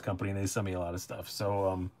relationship with this company, and they send me a lot of stuff.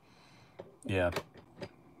 So, yeah.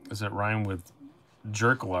 Does that rhyme with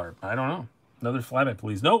jerk-larp? I don't know. Another flyby,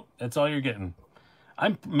 please. Nope, that's all you're getting.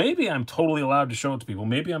 Maybe I'm totally allowed to show it to people.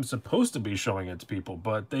 Maybe I'm supposed to be showing it to people,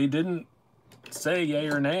 but they didn't say yay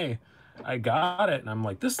or nay. I got it, and I'm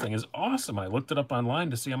like, this thing is awesome. I looked it up online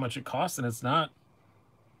to see how much it costs, and it's not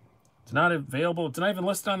available. It's not even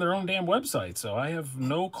listed on their own damn website, so I have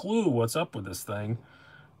no clue what's up with this thing.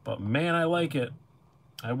 But man, I like it.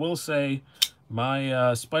 I will say my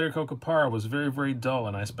Spyderco Capara was very, very dull,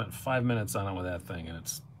 and I spent 5 minutes on it with that thing, and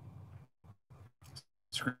it's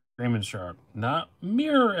screaming sharp. Not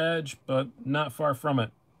mirror edge, but not far from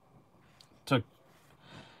it. Took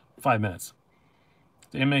 5 minutes.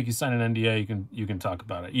 They make you sign an NDA, you can talk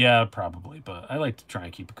about it. Yeah, probably, but I like to try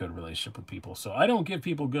and keep a good relationship with people. So I don't give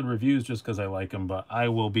people good reviews just because I like them, but I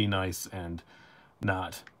will be nice and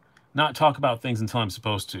not talk about things until I'm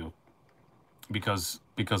supposed to because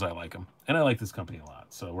I like them. And I like this company a lot,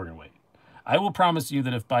 so we're going to wait. I will promise you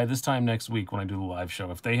that if by this time next week when I do the live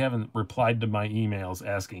show, if they haven't replied to my emails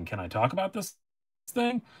asking, can I talk about this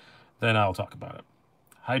thing, then I'll talk about it.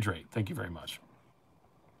 Hydrate. Thank you very much.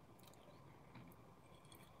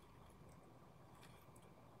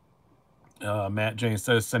 Matt Jane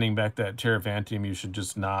says, sending back that Terravantium, you should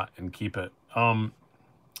just not and keep it.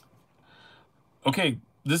 Okay,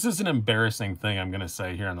 this is an embarrassing thing I'm going to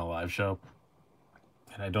say here on the live show,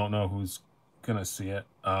 and I don't know who's going to see it.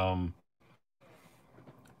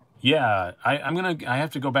 Yeah, I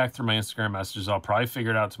have to go back through my Instagram messages. I'll probably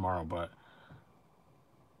figure it out tomorrow, but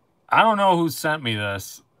I don't know who sent me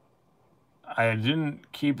this. I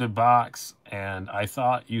didn't keep the box, and I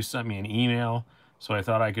thought you sent me an email, so I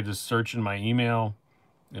thought I could just search in my email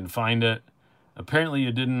and find it. Apparently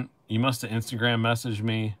you didn't. You must have Instagram messaged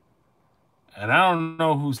me, and I don't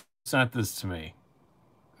know who sent this to me.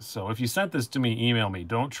 So if you sent this to me, email me.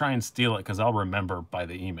 Don't try and steal it because I'll remember by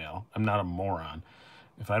the email. I'm not a moron.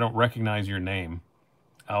 If I don't recognize your name,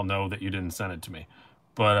 I'll know that you didn't send it to me.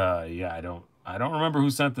 But yeah, I don't remember who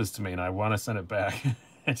sent this to me, and I want to send it back.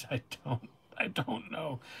 And I don't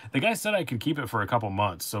know. The guy said I could keep it for a couple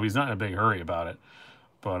months, so he's not in a big hurry about it.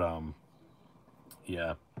 But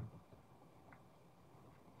yeah.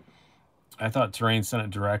 I thought Terrain sent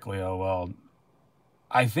it directly. Oh well.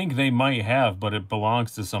 I think they might have, but it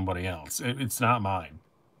belongs to somebody else. It's not mine.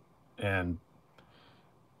 And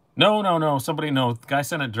no. The guy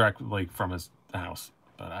sent it directly from his house.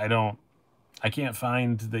 But I can't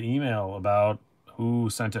find the email about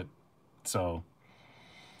who sent it. So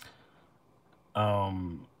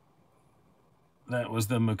that was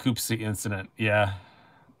the Makoopsy incident. Yeah.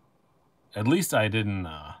 At least I didn't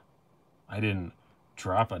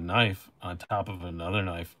drop a knife on top of another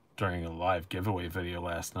knife during a live giveaway video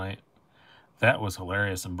last night. That was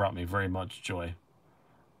hilarious and brought me very much joy.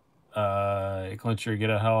 Clincher, get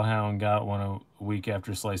a Hellhound. Got one a week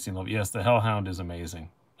after slicing love. Yes, the Hellhound is amazing.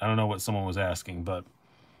 I don't know what someone was asking, but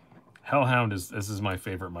Hellhound this is my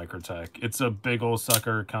favorite Microtech. It's a big old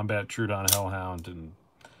sucker, Combat Trudon Hellhound,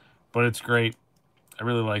 but it's great. I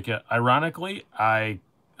really like it. Ironically, I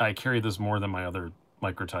carry this more than my other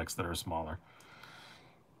Microtechs that are smaller.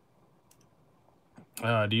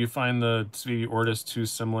 Do you find the Svivi Ortis too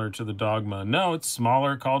similar to the Dogma? No, it's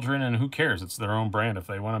smaller Cauldron, and who cares? It's their own brand. If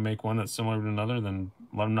they want to make one that's similar to another, then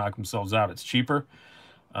let them knock themselves out. It's cheaper.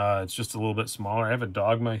 It's just a little bit smaller. I have a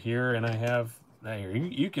Dogma here, and I have here.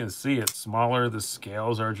 You can see it's smaller. The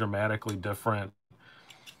scales are dramatically different.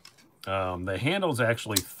 The handle's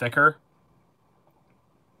actually thicker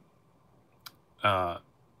on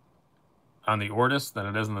the Ortis than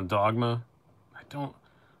it is in the Dogma.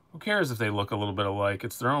 Who cares if they look a little bit alike?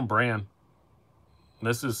 It's their own brand.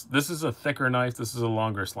 This is a thicker knife. This is a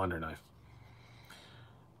longer, slender knife.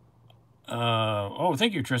 Oh,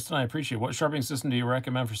 thank you, Tristan. I appreciate it. What sharpening system do you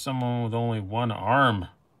recommend for someone with only one arm?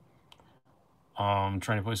 Trying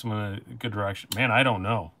to place someone in a good direction. Man, I don't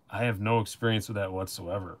know. I have no experience with that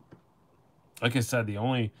whatsoever. Like I said,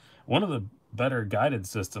 one of the better guided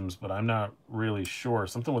systems, but I'm not really sure.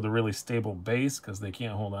 Something with a really stable base because they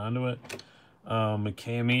can't hold on to it. A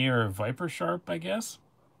KME or a Viper Sharp, I guess.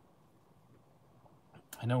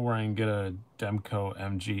 I know where I can get a Demco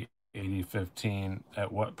MG 8015.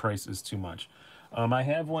 At what price is too much? I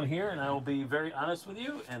have one here, and I will be very honest with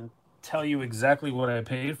you and tell you exactly what I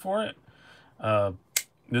paid for it.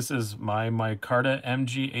 This is my Carta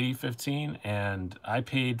MG 8015, and I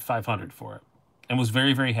paid $500 for it, and was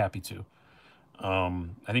very, very happy to. I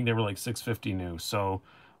think they were like $650 new. So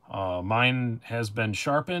mine has been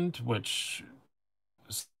sharpened, which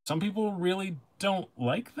some people really don't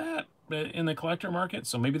like that in the collector market.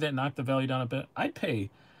 So maybe that knocked the value down a bit. I'd pay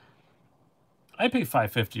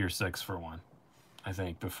 $550 or $600 for one, I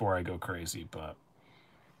think, before I go crazy. But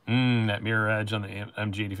that mirror edge on the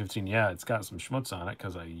MG 8015, yeah, it's got some schmutz on it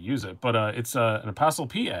because I use it. But it's an Apostle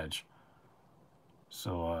P edge.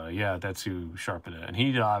 So, yeah, that's who sharpened it. And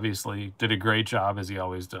he obviously did a great job, as he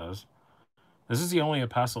always does. This is the only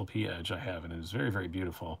Apostle P edge I have, and it is very, very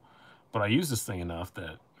beautiful. But I use this thing enough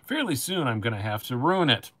that fairly soon I'm going to have to ruin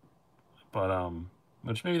it. But,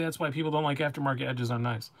 which maybe that's why people don't like aftermarket edges on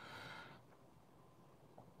knives.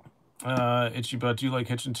 Itchy Butt, do you like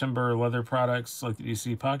Hitch and Timber leather products like the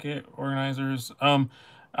DC pocket organizers?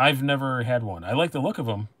 I've never had one. I like the look of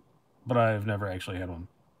them, but I've never actually had one.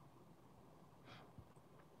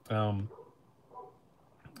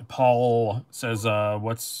 Paul says,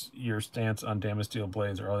 what's your stance on Damasteel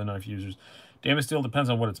blades or other knife users? Damasteel depends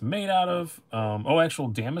on what it's made out of. Actual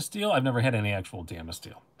Damasteel? I've never had any actual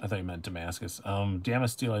Damasteel. I thought you meant Damascus.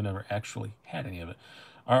 Damasteel, I never actually had any of it.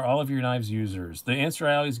 Are all of your knives users? The answer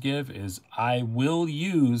I always give is I will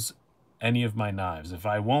use any of my knives. If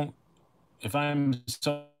I'm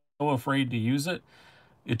so afraid to use it,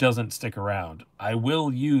 it doesn't stick around. I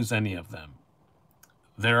will use any of them.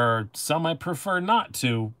 There are some I prefer not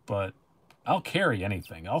to, but I'll carry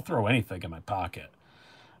anything. I'll throw anything in my pocket.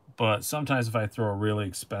 But sometimes if I throw a really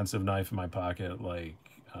expensive knife in my pocket, like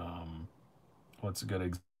what's a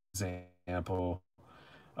good example?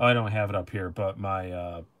 Oh, I don't have it up here, but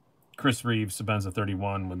my Chris Reeves Sabenza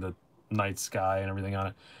 31 with the night sky and everything on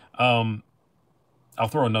it. I'll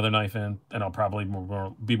throw another knife in, and I'll probably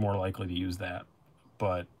be more likely to use that.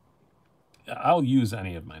 But I'll use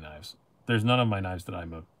any of my knives. There's none of my knives that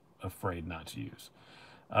I'm afraid not to use.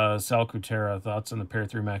 Sal Kutera, thoughts on the Pair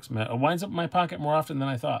 3 Max? It winds up in my pocket more often than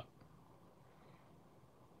I thought.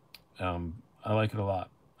 I like it a lot.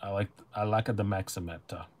 I like the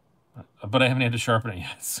Maximetta, but I haven't had to sharpen it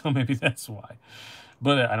yet, so maybe that's why.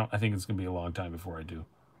 But I don't. I think it's gonna be a long time before I do.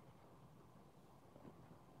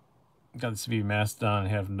 Got the CV Mastodon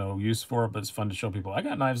and have no use for it, but it's fun to show people. I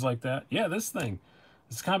got knives like that. Yeah, this thing,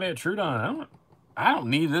 this Combat Trudon. I don't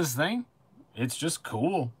need this thing. It's just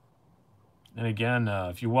cool. And again,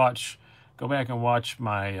 if you go back and watch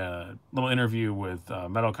my little interview with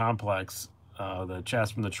Metal Complex, the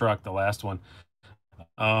chats from the truck, the last one.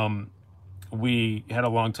 We had a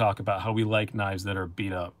long talk about how we like knives that are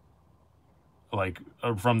beat up, like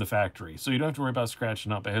from the factory. So you don't have to worry about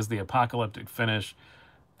scratching up. It has the apocalyptic finish.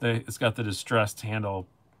 It's got the distressed handle.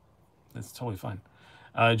 It's totally fine.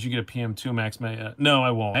 Did you get a PM2 Max? No,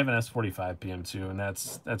 I won't. I have an S45 PM2, and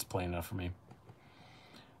that's plain enough for me.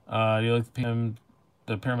 Do you like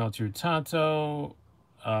the Paramount 2 Tonto?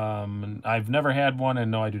 I've never had one,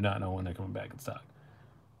 and no, I do not know when they're coming back in stock.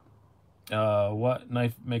 What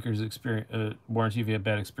knife makers experience warranty have you had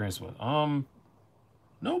bad experience with?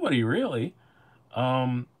 Nobody really.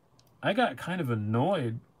 I got kind of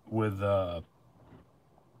annoyed with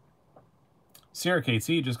Sierra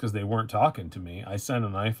KT just because they weren't talking to me. I sent a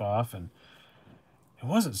knife off and it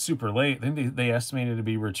wasn't super late. I think they estimated to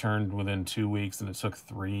be returned within 2 weeks, and it took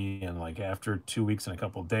 3. And like after 2 weeks and a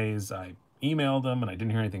couple of days, I emailed them and I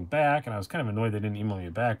didn't hear anything back, and I was kind of annoyed they didn't email me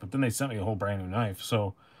back. But then they sent me a whole brand new knife,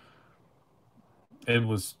 so it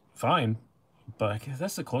was fine. But I guess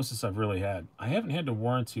that's the closest I've really had. I haven't had to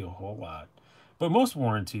warranty a whole lot, but most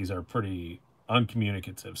warranties are pretty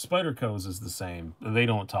uncommunicative. Spyderco's is the same. They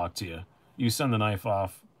don't talk to you. You send the knife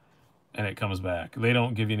off, and it comes back. They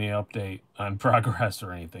don't give you any update on progress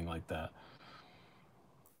or anything like that.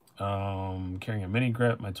 Carrying a mini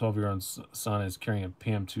grip. My 12-year-old son is carrying a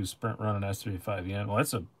PM2 Sprint Run and S35EN. Well,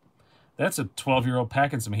 that's a 12-year-old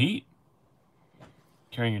packing some heat.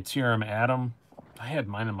 Carrying your TRM Atom. I had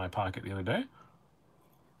mine in my pocket the other day.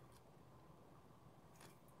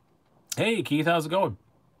 Hey, Keith, how's it going?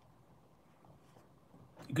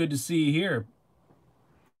 Good to see you here.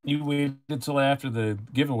 You waited until after the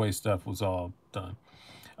giveaway stuff was all done.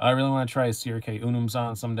 I really want to try a CRK Unums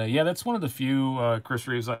on someday. Yeah, that's one of the few Chris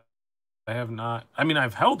Reeves I have not. I mean,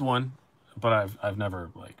 I've held one, but I've never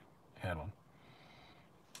like had one.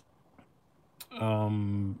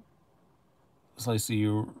 So I see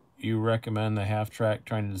you recommend the half track.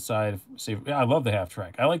 Trying to decide yeah, I love the half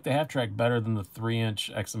track. I like the half track better than the 3-inch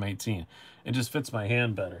XM18. It just fits my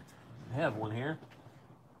hand better. I have one here.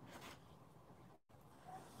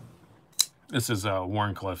 This is a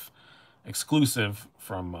Warncliffe exclusive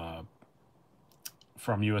from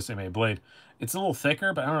USA Made Blade. It's a little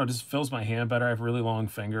thicker, but I don't know, it just fills my hand better. I have really long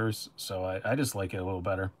fingers, so I just like it a little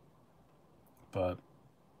better. But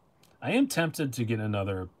I am tempted to get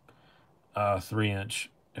another 3-inch.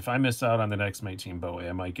 If I miss out on the next XM18 Bowie,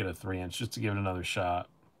 I might get a 3-inch just to give it another shot.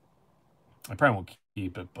 I probably won't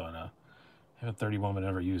keep it, but I have a 31 but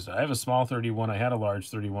never used it. I have a small 31. I had a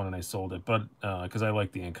large 31 and I sold it, but because I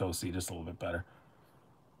like the Incosi just a little bit better.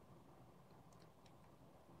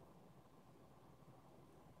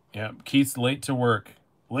 Yeah, Keith's late to work.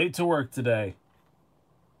 Late to work today.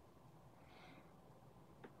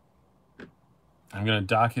 I'm going to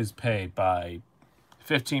dock his pay by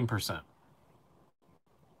 15%.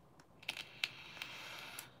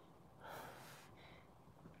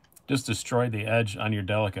 Just destroyed the edge on your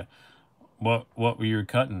Delica. What were you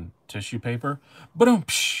cutting? Tissue paper? Boom!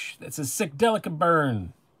 That's a sick Delica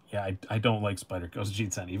burn. Yeah, I don't like Spyderco's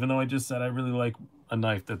G10, even though I just said I really like a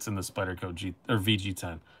knife that's in the Spyderco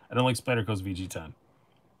VG10. I don't like Spyderco's VG10.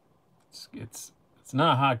 It's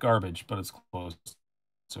not hot garbage, but it's close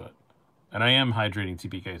to it. And I am hydrating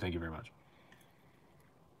TPK. Thank you very much.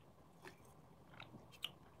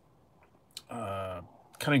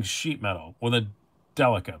 Cutting sheet metal with a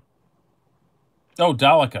Delica. Oh,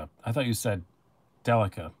 Delica. I thought you said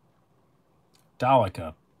Delica.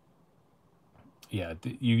 Delica. Yeah,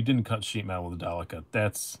 you didn't cut sheet metal with a Delica.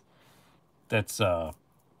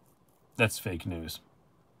 That's fake news.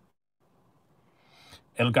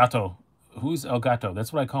 El Gato. Who's El Gato?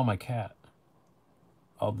 That's what I call my cat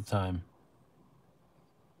all the time.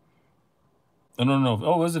 I don't know.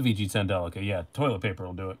 Oh, it was a VG10 Delica. Yeah, toilet paper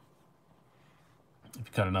will do it. If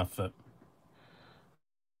you cut enough of it.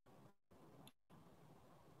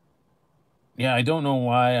 Yeah, I don't know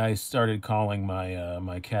why I started calling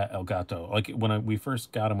my cat El Gato. Like when we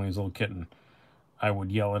first got him when he was a little kitten, I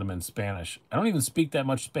would yell at him in Spanish. I don't even speak that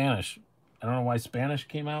much Spanish. I don't know why Spanish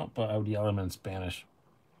came out, but I would yell at him in Spanish.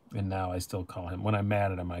 And now I still call him. When I'm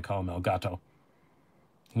mad at him, I call him El Gato.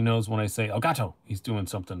 He knows when I say El Gato, he's doing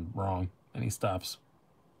something wrong, and he stops.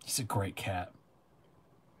 He's a great cat.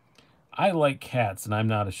 I like cats, and I'm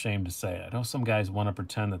not ashamed to say it. I know some guys want to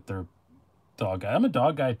pretend that they're dog guy. I'm a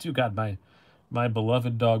dog guy too. God, my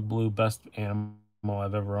beloved dog Blue, best animal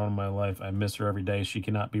I've ever owned in my life. I miss her every day. She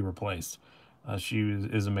cannot be replaced. She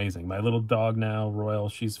is amazing. My little dog now, Royal,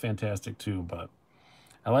 she's fantastic too. But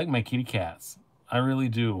I like my kitty cats. I really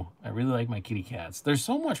do. I really like my kitty cats. They're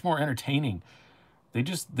so much more entertaining. They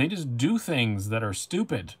just do things that are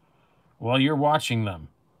stupid while you're watching them,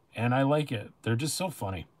 and I like it. They're just so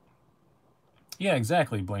funny. Yeah,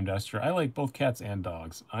 exactly. Blamed Esther. I like both cats and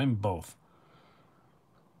dogs. I'm both.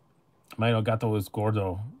 My gato was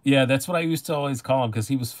gordo. Yeah, that's what I used to always call him because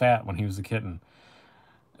he was fat when he was a kitten,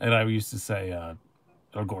 and I used to say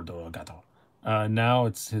el gordo el gato. Now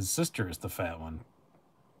it's his sister is the fat one,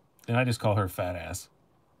 and I just call her fat ass.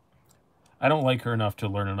 I don't like her enough to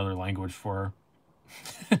learn another language for her.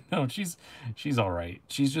 No, she's all right.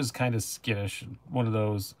 She's just kind of skittish, one of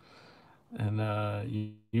those. And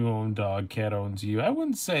you own dog, cat owns you. I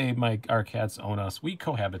wouldn't say our cats own us. We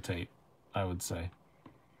cohabitate, I would say.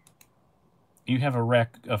 You have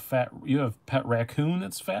you have pet raccoon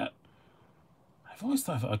that's fat. I've always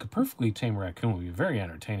thought like a perfectly tame raccoon would be very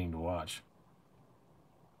entertaining to watch.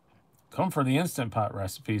 Come for the Instant Pot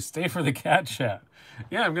recipes. Stay for the cat chat.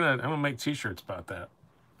 Yeah, I'm gonna make t-shirts about that.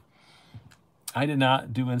 I did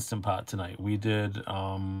not do Instant Pot tonight. We did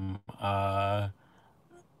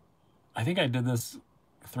I think I did this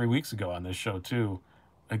 3 weeks ago on this show too.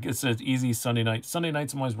 Like it's an easy Sunday night. Sunday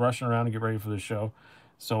nights I'm always rushing around to get ready for the show.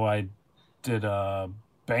 So I did a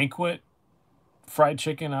banquet fried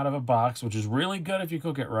chicken out of a box, which is really good if you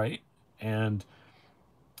cook it right. And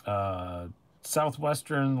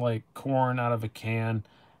Southwestern like corn out of a can,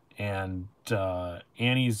 and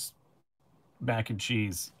Annie's mac and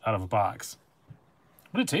cheese out of a box.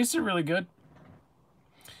 But it tasted really good.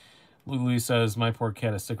 Lulu says, my poor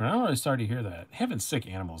cat is sick. I'm really sorry to hear that. Having sick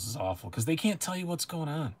animals is awful because they can't tell you what's going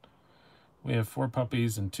on. We have 4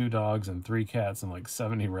 puppies and 2 dogs and 3 cats and like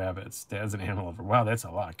 70 rabbits. Dad's an animal lover. Wow, that's a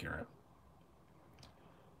lot, Garrett.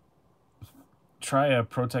 Try a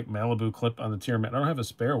Protect Malibu clip on the tier mat. I don't have a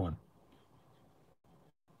spare one.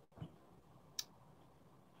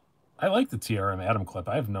 I like the TRM Atom clip.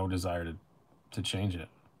 I have no desire to change it.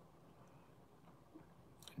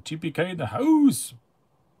 TPK in the house.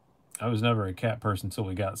 I was never a cat person until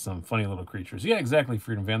we got some funny little creatures. Yeah, exactly,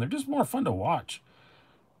 Freedom Van. They're just more fun to watch.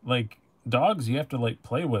 Like, dogs you have to, like,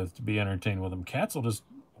 play with to be entertained with them. Cats will just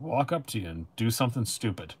walk up to you and do something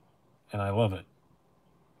stupid. And I love it.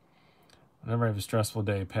 Whenever I have a stressful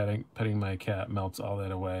day, petting my cat melts all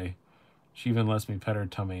that away. She even lets me pet her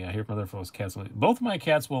tummy. I hear from other folks' cats. Both my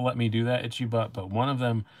cats will let me do that, itchy butt, but one of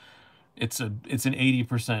them, it's an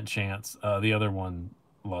 80% chance. The other one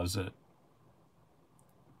loves it.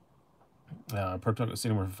 Prototype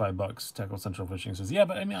sitting for $5. Tackle Central Fishing says, yeah,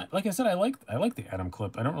 but I mean, like I said, I like the Atom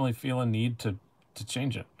clip. I don't really feel a need to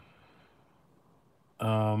change it.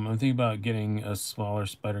 I'm thinking about getting a smaller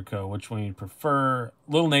Spyderco. Which one you prefer?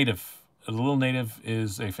 Little Native. The Little Native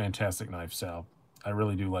is a fantastic knife, Sal. I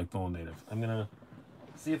really do like the Little Native. I'm gonna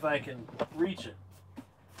see if I can reach it.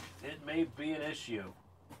 It may be an issue.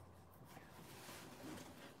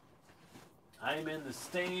 I'm in the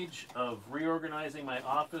stage of reorganizing my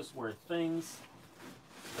office where things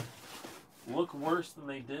look worse than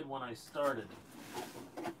they did when I started.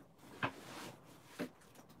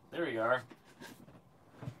 There you are.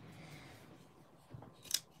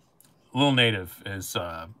 Little Native is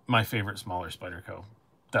my favorite smaller Spyderco.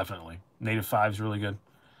 Definitely. Native 5 is really good.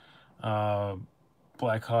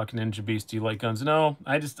 Black Hawk, Ninja Beast, do you like guns? No,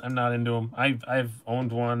 I'm not into them. I've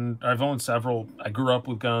owned one. I've owned several. I grew up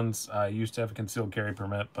with guns. I used to have a concealed carry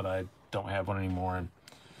permit, but I don't have one anymore. And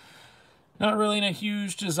not really in a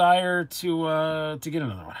huge desire to get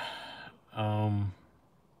another one.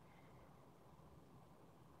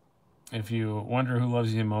 If you wonder who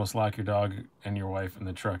loves you most, lock your dog and your wife in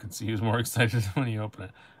the truck and see who's more excited when you open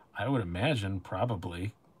it. I would imagine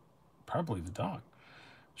probably the dog.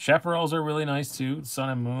 Chaparrals are really nice too. Sun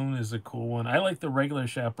and Moon is a cool one. I like the regular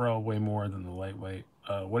chaparral way more than the lightweight.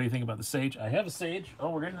 What do you think about the Sage? I have a Sage. Oh,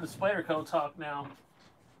 we're getting to the Spyderco talk now.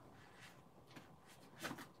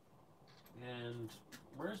 And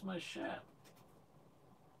where's my shap?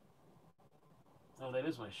 Oh, that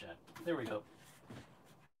is my shap. There we go.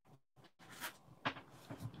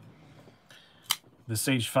 The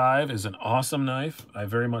Sage 5 is an awesome knife. I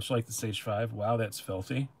very much like the Sage 5. Wow, that's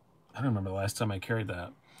filthy. I don't remember the last time I carried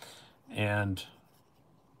that. And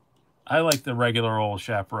I like the regular old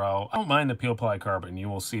Chaparral. I don't mind the Peel Ply Carbon. You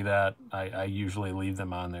will see that. I usually leave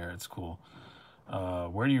them on there. It's cool.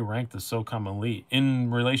 Where do you rank the SOCOM Elite?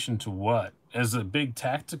 In relation to what? As a big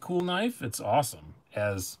tactical knife, it's awesome.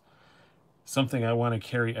 As something I want to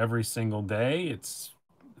carry every single day, it's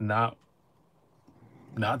not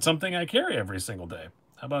something I carry every single day.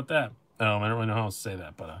 How about that? I don't really know how to say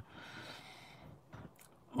that, but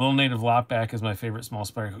Little Native Lockback is my favorite small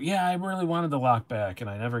spider. Yeah, I really wanted the Lockback, and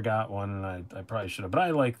I never got one, and I probably should have. But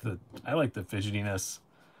I like the fidgetiness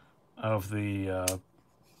of the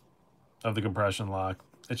compression lock.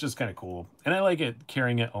 It's just kind of cool, and I like it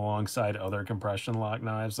carrying it alongside other compression lock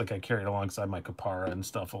knives. Like I carry it alongside my Kapara and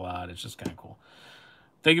stuff a lot. It's just kind of cool.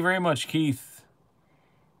 Thank you very much, Keith.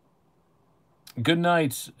 Good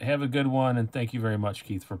night. Have a good one. And thank you very much,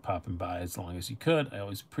 Keith, for popping by as long as you could. I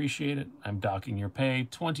always appreciate it. I'm docking your pay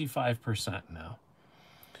 25% now.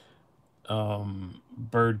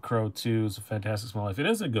 Bird Crow 2 is a fantastic small life. It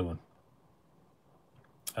is a good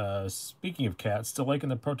one. Speaking of cats, still liking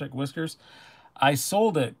the Protect Whiskers. I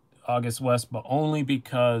sold it, August West, but only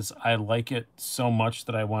because I like it so much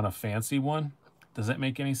that I want a fancy one. Does that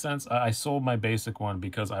make any sense? I sold my basic one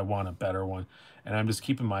because I want a better one. And I'm just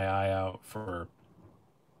keeping my eye out for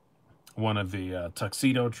one of the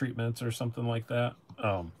tuxedo treatments or something like that.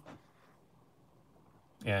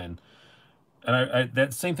 And I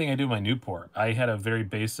that same thing I do with my Newport. I had a very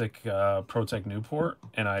basic Protect Newport,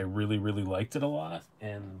 and I really, really liked it a lot.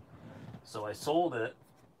 And so I sold it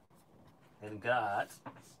and got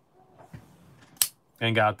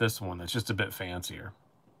this one that's just a bit fancier.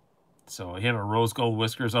 So you have a rose gold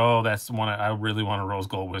whiskers. Oh, that's the one I really want a rose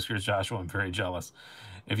gold whiskers, Joshua. I'm very jealous.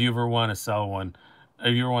 If you ever want to sell one,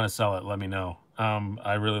 if you ever want to sell it, let me know.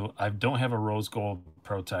 I don't have a rose gold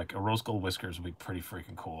Protect. A rose gold whiskers would be pretty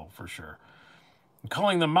freaking cool for sure. I'm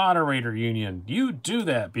calling the moderator union. You do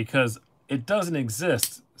that because it doesn't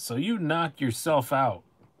exist. So you knock yourself out.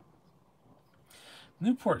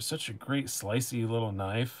 Newport's such a great slicey little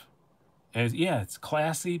knife. And yeah, it's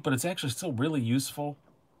classy, but it's actually still really useful.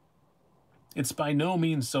 It's by no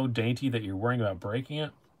means so dainty that you're worrying about breaking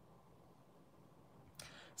it.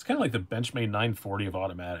 It's kind of like the Benchmade 940 of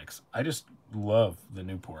automatics. I just love the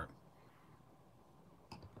Newport.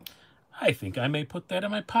 I think I may put that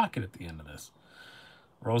in my pocket at the end of this.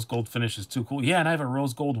 Rose gold finish is too cool. Yeah, and I have a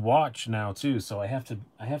rose gold watch now too, so I have to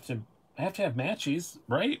have matches,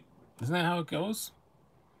 right? Isn't that how it goes?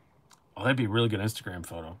 Oh, that'd be a really good Instagram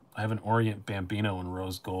photo. I have an Orient Bambino in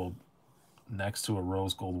rose gold next to a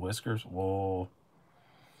rose gold whiskers. Whoa.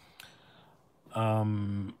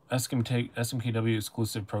 SMKW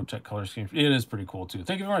exclusive Protect color scheme. It is pretty cool too.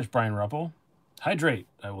 Thank you very much, Brian Ruppel. Hydrate.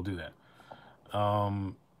 I will do that.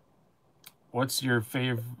 What's your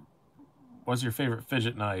favorite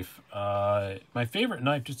fidget knife? My favorite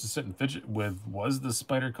knife just to sit and fidget with was the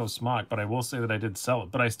Spyderco Smock, but I will say that I did sell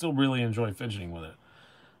it. But I still really enjoy fidgeting with it.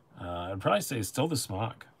 I'd probably say it's still the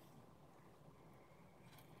Smock.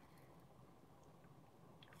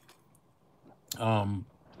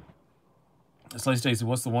 Slice Daisy,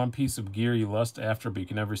 what's the one piece of gear you lust after but you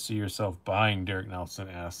can never see yourself buying? Derek Nelson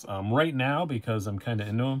asks. Right now, because I'm kind of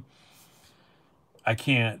into them, I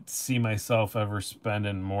can't see myself ever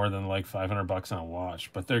spending more than like $500 on a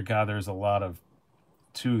watch. But there's a lot of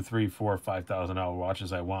 $2,000, $3,000, $4,000, $5,000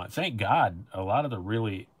 watches I want. Thank God, a lot of the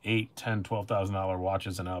really $8,000, $10,000, $12,000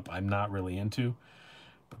 watches and up, I'm not really into.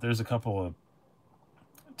 But there's a couple of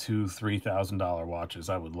 $2,000, $3,000 watches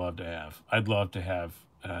I would love to have. I'd love to have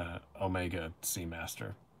Omega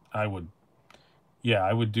Seamaster. I would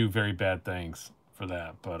do very bad things for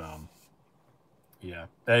that, but yeah,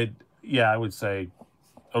 I would say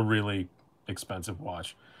a really expensive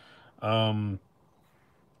watch. Somebody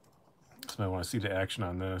want to see the action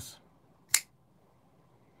on this.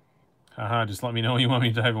 Haha, just let me know when you want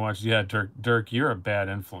me to dive and watch. Yeah, Dirk, you're a bad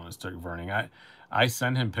influence, Dirk Verning. I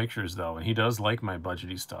send him pictures though, and he does like my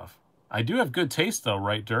budgety stuff. I do have good taste though,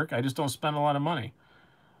 right, Dirk? I just don't spend a lot of money.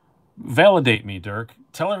 Validate me, Dirk.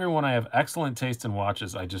 Tell everyone I have excellent taste in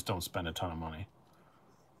watches. I just don't spend a ton of money,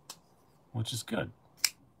 which is good.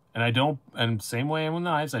 And same way with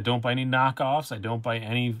knives, I don't buy any knockoffs. I don't buy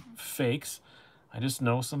any fakes. I just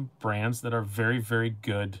know some brands that are very, very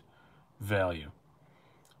good value.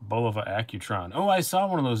 Bulova Accutron. Oh, I saw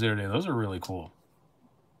one of those the other day. Those are really cool.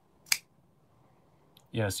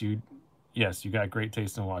 Yes, you Yes, you got great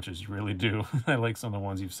taste in watches. You really do. I like some of the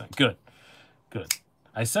ones you've sent. Good. Good.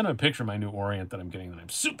 I sent him a picture of my new Orient that I'm getting that I'm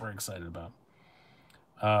super excited about.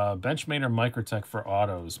 Benchmade or Microtech for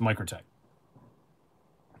autos? Microtech.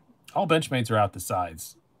 All Benchmades are out the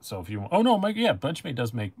sides. So if you... Oh, no. Yeah, Benchmade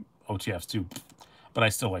does make OTFs too. But I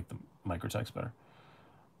still like the Microtechs better.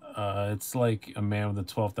 It's like a man with a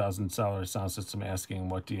 $12,000 sound system asking,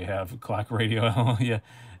 "What do you have? Clock radio?" Yeah.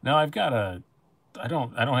 No, I've got a... I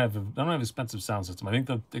don't have an expensive sound system. I think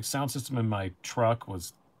the sound system in my truck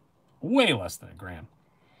was way less than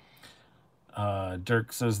 $1,000.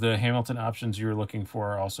 Dirk says the Hamilton options you're looking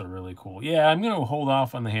for are also really cool. Yeah, I'm going to hold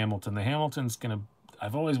off on the Hamilton. The Hamilton's going to...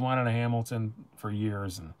 I've always wanted a Hamilton for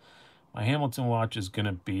years, and my Hamilton watch is going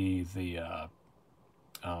to be the...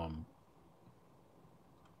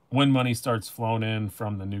 when money starts flowing in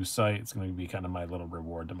from the new site, it's going to be kind of my little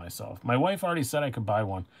reward to myself. My wife already said I could buy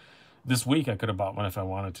one. This week I could have bought one if I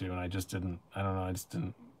wanted to, and I just didn't. I don't know. I just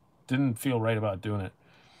didn't feel right about doing it.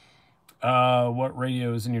 What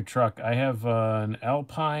radio is in your truck? I have an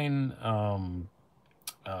Alpine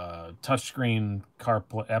touchscreen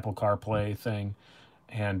Apple CarPlay thing,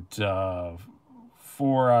 and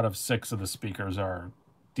 4 out of 6 of the speakers are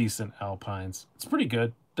decent Alpines. It's pretty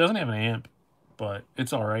good. Doesn't have an amp, but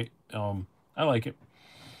it's all right. I like it.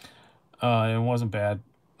 It wasn't bad.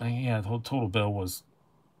 Yeah, the whole total bill was,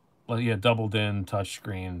 well, yeah, doubled in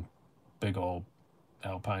touchscreen, big old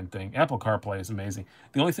Alpine thing. Apple CarPlay is amazing.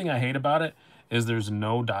 The only thing I hate about it is there's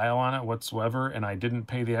no dial on it whatsoever, and I didn't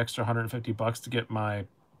pay the extra $150 to get my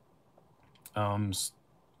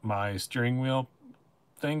my steering wheel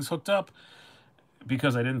things hooked up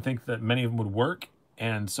because I didn't think that many of them would work.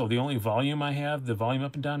 And so the only volume I have, the volume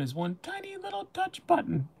up and down, is one tiny little touch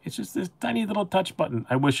button. It's just this tiny little touch button.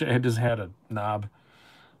 I wish I had just had a knob.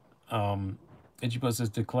 Ichibo says,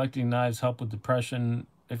 "Did collecting knives help with depression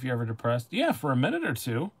if you're ever depressed?" Yeah, for a minute or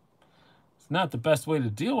two. It's not the best way to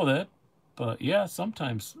deal with it, but yeah,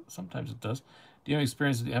 sometimes it does. Do you have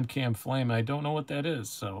experience with the MKM Flame? I don't know what that is,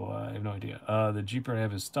 so I have no idea. The Jeeper I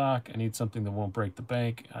have is stock. I need something that won't break the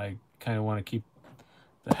bank. I kind of want to keep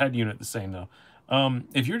the head unit the same, though.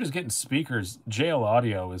 If you're just getting speakers, JL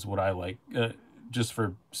Audio is what I like, just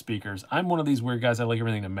for speakers. I'm one of these weird guys. I like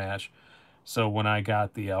everything to match. So when I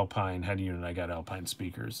got the Alpine head unit, I got Alpine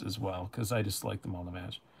speakers as well, because I just like them all to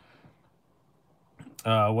match.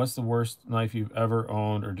 What's the worst knife you've ever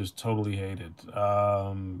owned or just totally hated?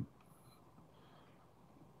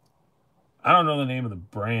 I don't know the name of the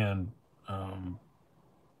brand. I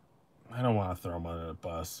don't want to throw him under the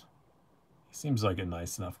bus. He seems like a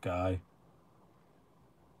nice enough guy.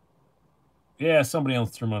 Yeah, somebody else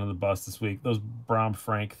threw him under the bus this week. Those Brom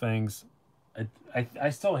Frank things. I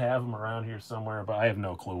still have them around here somewhere, but I have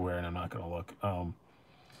no clue where, and I'm not going to look.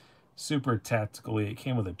 Super tactically, it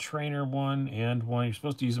came with a trainer one and one. You're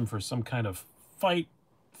supposed to use them for some kind of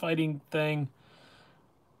fighting thing.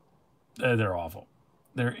 They're awful.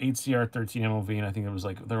 They're 8CR13 MOV, and I think it was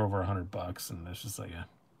like they're over $100, and it's just like,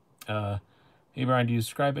 yeah. Hey Brian, do you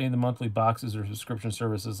subscribe to any of the monthly boxes or subscription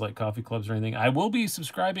services like coffee clubs or anything? I will be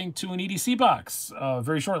subscribing to an EDC box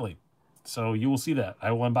very shortly, so you will see that.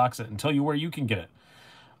 I will unbox it and tell you where you can get it.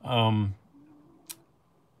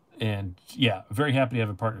 And yeah, very happy to have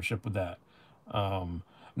a partnership with that. I'm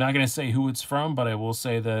not going to say who it's from, but I will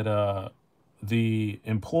say that the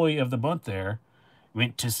employee of the month there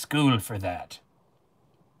went to school for that.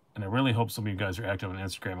 And I really hope some of you guys are active on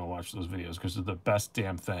Instagram and watch those videos, because they're the best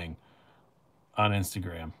damn thing on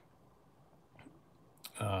Instagram.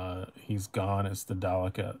 He's gone. It's the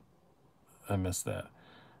Daleka. I missed that.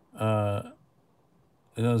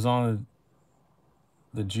 It was on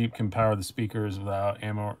the Jeep can power the speakers without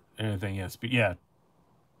ammo or anything. Yeah, yeah.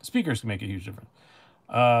 The speakers can make a huge difference.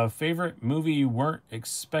 Favorite movie you weren't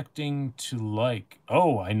expecting to like?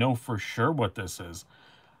 Oh, I know for sure what this is.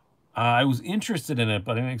 I was interested in it,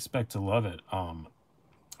 but I didn't expect to love it.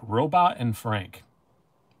 Robot and Frank.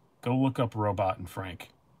 Go look up Robot and Frank.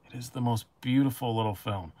 It is the most beautiful little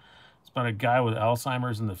film. It's about a guy with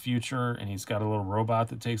Alzheimer's in the future, and he's got a little robot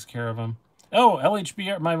that takes care of him. Oh,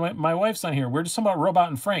 LHBR, my wife's on here. We're just talking about Robot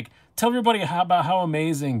and Frank. Tell everybody about how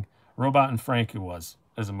amazing Robot and Frank was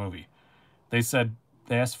as a movie. They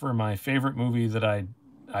asked for my favorite movie that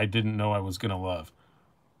I didn't know I was going to love.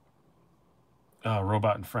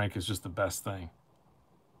 Robot and Frank is just the best thing.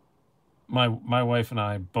 My wife and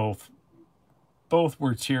I both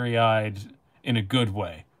were teary-eyed in a good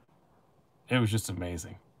way. It was just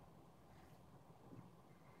amazing.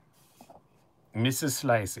 Mrs.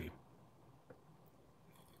 Slicey.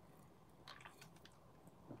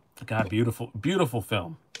 God, beautiful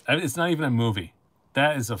film. It's not even a movie.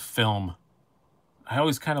 That is a film. I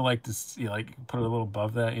always kind of like to see, like, put it a little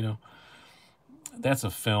above that, you know. That's a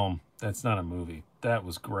film. That's not a movie. That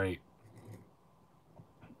was great.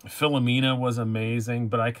 Philomena was amazing,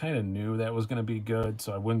 but I kind of knew that was going to be good,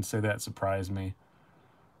 so I wouldn't say that surprised me.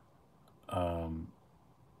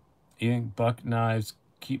 Eating buck knives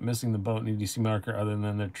keep missing the boat and EDC marker other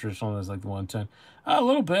than their traditional is like the 110. A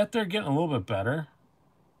little bit. They're getting a little bit better.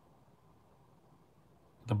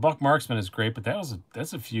 The Buck Marksman is great, but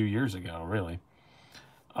that's a few years ago, really.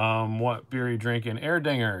 What beer are you drinking?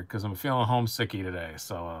 Erdinger, because I'm feeling homesicky today.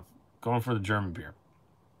 So going for the German beer.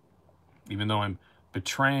 Even though I'm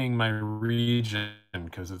betraying my region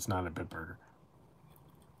because it's not a Bitburger.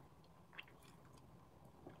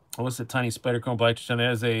 What's the tiny spider cone black that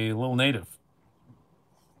is a little native?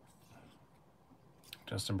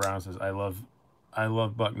 Justin Brown says, I love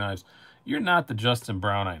buck knives. You're not the Justin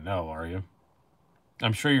Brown I know, are you?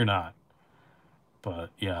 I'm sure you're not. But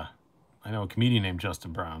yeah, I know a comedian named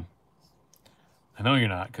Justin Brown. I know you're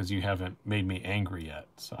not because you haven't made me angry yet.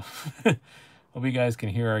 So hope you guys can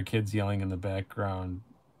hear our kids yelling in the background.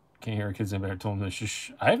 Can't hear our kids in the background. Told them to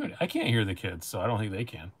shush. I can't hear the kids, so I don't think they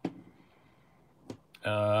can.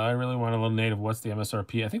 I really want a little native. What's the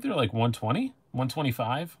MSRP? I think they're like 120,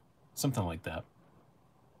 125, something like that.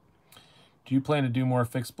 Do you plan to do more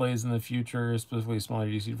fixed blades in the future, specifically smaller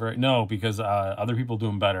DC variety? No, because other people do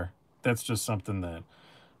them better. That's just something that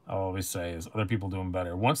I'll always say is other people do them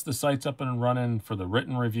better. Once the site's up and running for the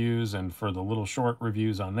written reviews and for the little short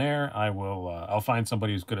reviews on there, I'll find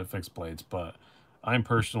somebody who's good at fixed blades. But I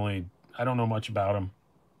don't know much about them.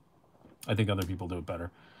 I think other people do it better.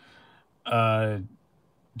 Oh,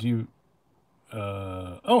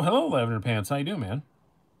 hello, Lavender Pants. How you doing, man?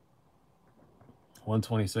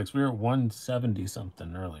 126. We were at 170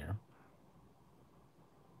 something earlier.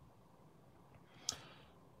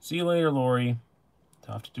 See you later, Lori.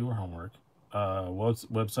 Tough to do her homework.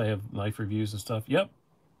 Website have knife reviews and stuff. Yep.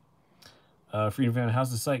 Freedom Fan,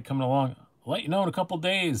 how's the site coming along? I'll let you know in a couple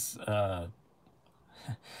days. Not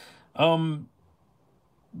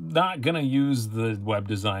gonna use the web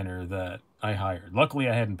designer that I hired. Luckily,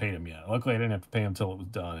 I hadn't paid him yet. Luckily, I didn't have to pay him until it was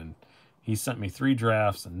done. And he sent me 3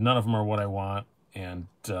 drafts, and none of them are what I want. And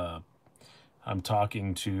I'm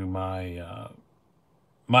talking to my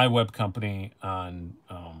my web company on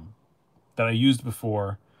that I used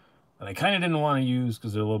before, that I kind of didn't want to use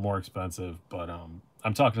because they're a little more expensive. But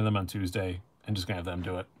I'm talking to them on Tuesday and just gonna have them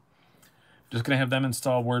do it. Just gonna have them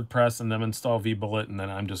install WordPress and them install VBullet, and then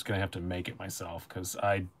I'm just gonna have to make it myself because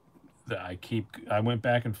I went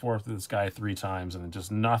back and forth with this guy 3 times, and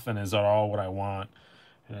just nothing is at all what I want.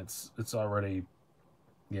 And it's already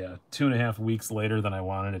 2.5 weeks later than I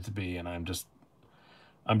wanted it to be, and I'm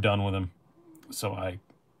done with him. So I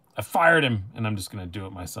fired him, and I'm just gonna do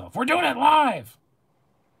it myself. We're doing it live.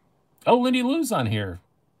 Oh, Lindy Lou's on here.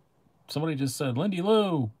 Somebody just said Lindy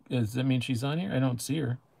Lou. Does that mean she's on here? I don't see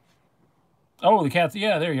her. Oh, the cat.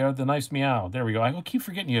 Yeah, there you go. The nice meow. There we go. I keep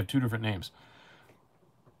forgetting you have 2 different names.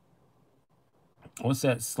 What's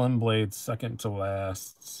that Slim Blade second to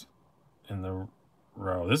last in the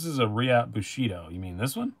row? This is a Riat Bushido. You mean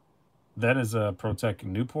this one? That is a ProTech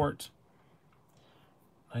Newport.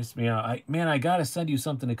 Nice meow. Man, I gotta send you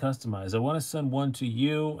something to customize. I want to send one to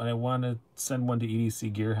you, and I want to send one to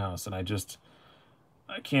EDC Gearhouse, and I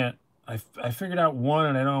can't. I figured out one,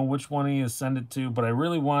 and I don't know which one of you to send it to, but I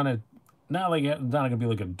really want to. Not gonna be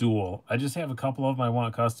like a duel. I just have a couple of them I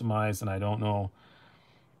want customized, and I don't know.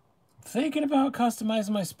 Thinking about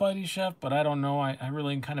customizing my Spidey Chef, but I don't know. I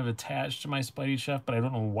really am kind of attached to my Spidey Chef, but I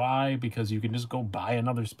don't know why, because you can just go buy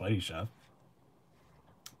another Spidey Chef.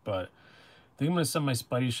 But I think I'm going to send my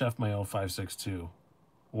Spidey Chef my L562.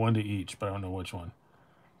 One to each, but I don't know which one.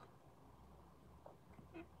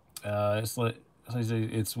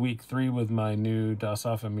 It's week 3 with my new Das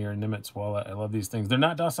Offenmeer Nimitz wallet. I love these things. They're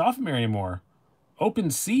not Das Offenmeer anymore. Open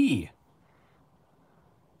Sea.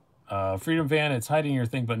 Freedom Van, it's hiding your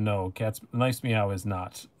thing, but no. Cat's Nice Meow is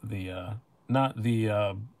not the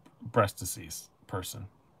breast disease person.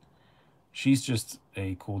 She's just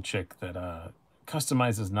a cool chick that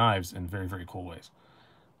customizes knives in very, very cool ways.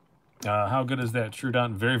 How good is that True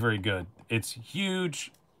Dot? Very, very good. It's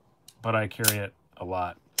huge, but I carry it a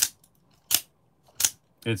lot.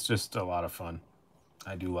 It's just a lot of fun.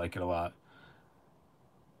 I do like it a lot.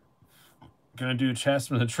 Gonna do chest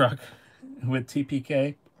from the truck with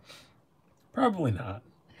TPK? Probably not.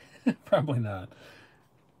 Probably not.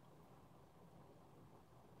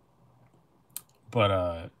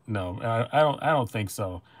 But no, I don't think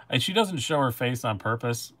so. She doesn't show her face on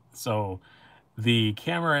purpose, so the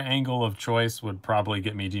camera angle of choice would probably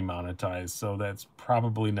get me demonetized. So that's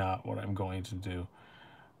probably not what I'm going to do.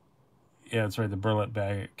 Yeah, that's right. The burlap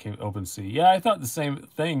bag came open sea. Yeah, I thought the same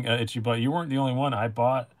thing, Itchy, but you weren't the only one. I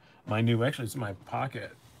bought my new. Actually, it's in my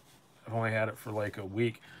pocket. I've only had it for like a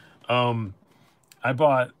week. I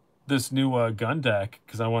bought this new gun deck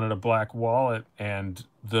because I wanted a black wallet, and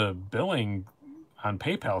the billing on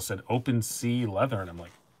PayPal said open sea leather, and I'm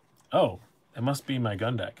like, oh, it must be my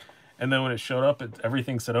gun deck. And then when it showed up,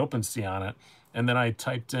 everything said open sea on it, and then I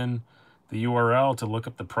typed in the URL to look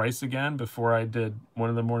up the price again before I did one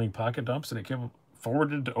of the morning pocket dumps, and it came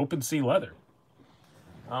forwarded to open sea leather.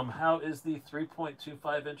 How is the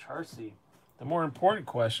 3.25-inch Hersey? The more important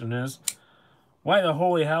question is, why the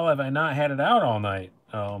holy hell have I not had it out all night?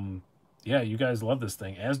 Yeah, you guys love this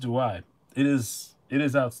thing, as do I. It is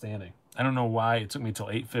outstanding. I don't know why it took me till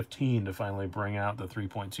 8:15 to finally bring out the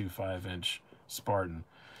 3.25-inch Spartan.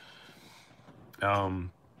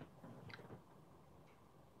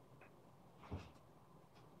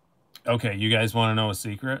 Okay, you guys want to know a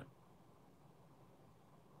secret?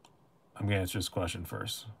 I'm gonna answer this question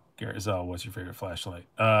first. Garrett Zell, what's your favorite flashlight?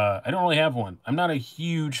 I don't really have one. I'm not a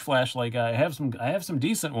huge flashlight guy. I have some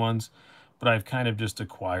decent ones, but I've kind of just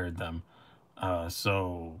acquired them.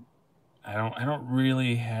 So I don't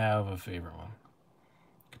really have a favorite one.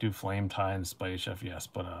 Could do Flame Tie and Spidey Chef, yes,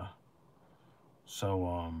 but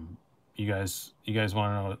you guys want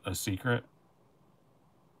to know a secret?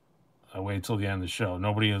 I'll wait till the end of the show.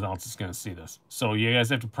 Nobody else is gonna see this. So you guys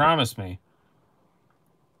have to promise me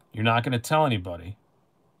you're not gonna tell anybody.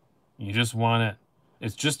 You just want it.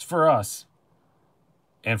 It's just for us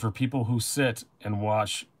and for people who sit and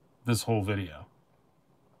watch this whole video.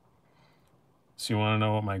 So you want to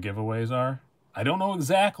know what my giveaways are? I don't know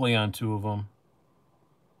exactly on two of them.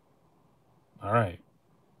 All right.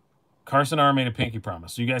 Carson R made a pinky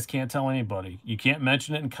promise. So you guys can't tell anybody. You can't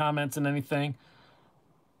mention it in comments and anything.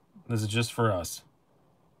 This is just for us.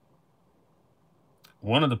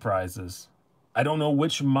 One of the prizes, I don't know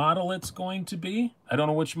which model it's going to be.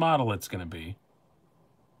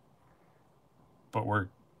 But we're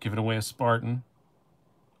giving away a Spartan.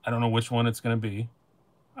 I don't know which one it's going to be.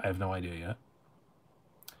 I have no idea yet.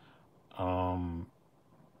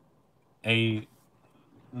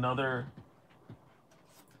 Another,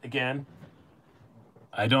 again,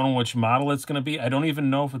 I don't know which model it's going to be. I don't even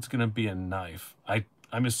know if it's going to be a knife.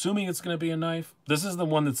 I'm assuming it's going to be a knife. This is the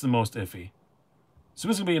one that's the most iffy. So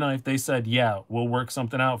it's going to be a knife. They said, yeah, we'll work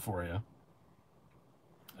something out for you.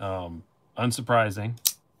 Unsurprising.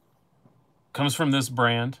 Comes from this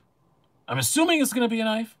brand. I'm assuming it's going to be a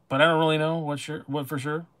knife, but I don't really know what for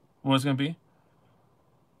sure what it's going to be.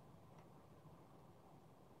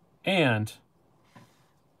 And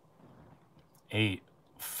a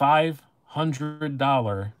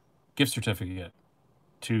 $500 gift certificate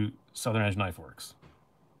to Southern Edge Knife Works.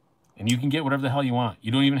 And you can get whatever the hell you want.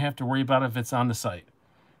 You don't even have to worry about if it's on the site.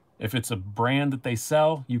 If it's a brand that they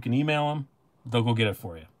sell, you can email them. They'll go get it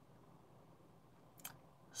for you.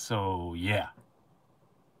 So, yeah.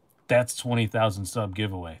 That's 20,000 sub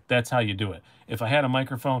giveaway. That's how you do it. If I had a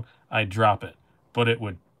microphone, I'd drop it. But it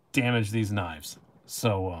would damage these knives.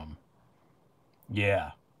 So,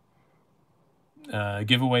 yeah.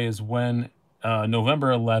 Giveaway is when? November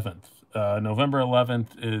 11th. November 11th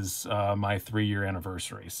is my 3-year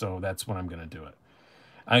anniversary. So that's when I'm going to do it.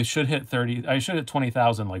 I should hit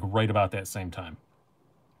 20,000 like right about that same time.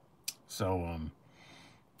 So,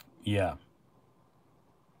 yeah.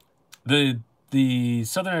 The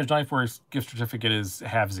Southern Edge Knife Works gift certificate is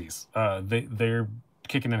halvesies. They're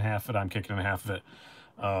kicking in half of it. I'm kicking in half of it.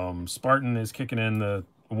 Spartan is kicking in a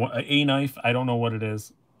knife. I don't know what it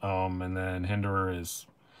is. And then Hinderer is.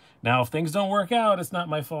 Now, if things don't work out, it's not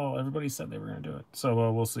my fault. Everybody said they were going to do it.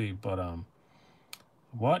 So we'll see. But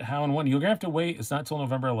what, how, and when? You're going to have to wait. It's not till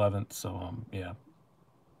November 11th. So, yeah.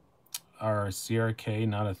 Are CRK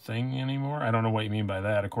not a thing anymore? I don't know what you mean by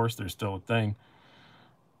that. Of course, they're still a thing.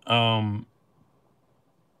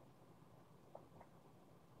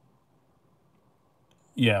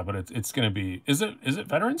 Yeah, but it's going to be... Is it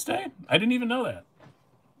Veterans Day? I didn't even know that.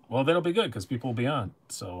 Well, that'll be good because people will be on.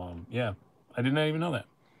 So, yeah. I did not even know that.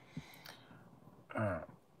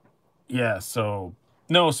 Yeah, so...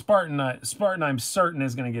 No, Spartan, I'm certain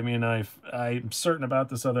is going to give me a knife. I'm certain about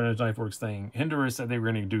the Southern Edge Knife Works thing. Hinderer said they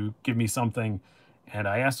were going to give me something, and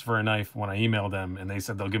I asked for a knife when I emailed them, and they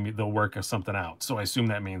said they'll work something out. So I assume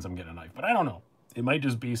that means I'm getting a knife, but I don't know. It might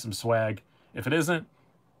just be some swag. If it isn't,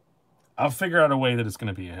 I'll figure out a way that it's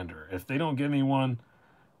going to be a Hinderer. If they don't give me one,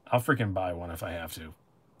 I'll freaking buy one if I have to.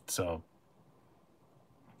 So,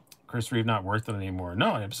 Chris Reeve not worth it anymore.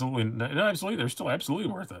 No, absolutely. No, absolutely. They're still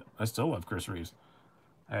absolutely worth it. I still love Chris Reeves.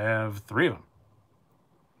 I have 3 of them.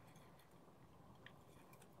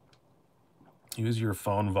 Use your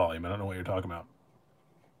phone volume. I don't know what you're talking about.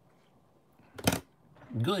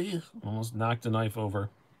 Almost knocked a knife over.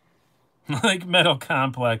 Like Metal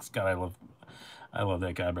Complex. God, I love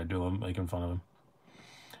that guy, but I do love making fun of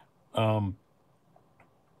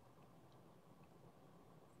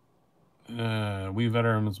him. We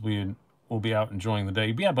veterans, we will be out enjoying the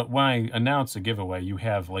day. Yeah, but when I announce a giveaway, you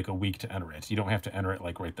have like a week to enter it. You don't have to enter it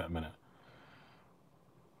like right that minute.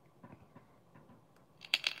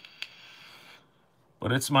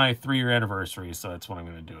 But it's my 3-year anniversary, so that's when I'm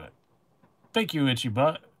going to do it. Thank you, Itchy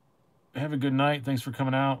Butt. Have a good night. Thanks for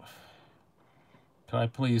coming out. Can I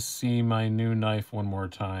please see my new knife one more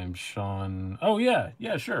time, Sean? Oh, yeah.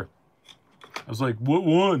 Yeah, sure. I was like, what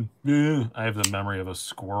one? Yeah. I have the memory of a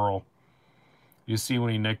squirrel. You see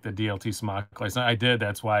when he nicked the DLT smock license? I did.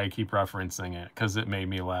 That's why I keep referencing it, because it made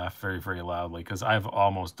me laugh very, very loudly, because I've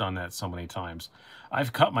almost done that so many times.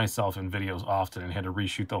 I've cut myself in videos often and had to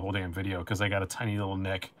reshoot the whole damn video because I got a tiny little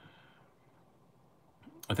nick.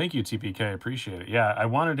 Thank you, TPK. I appreciate it. Yeah, I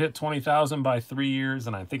wanted to hit 20,000 by 3 years,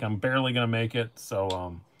 and I think I'm barely going to make it.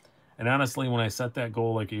 So, and honestly, when I set that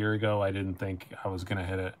goal like a year ago, I didn't think I was going to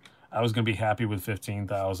hit it. I was going to be happy with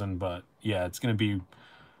 15,000, but yeah, it's going to be,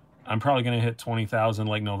 I'm probably going to hit 20,000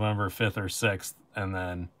 like November 5th or 6th, and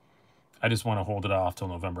then I just want to hold it off till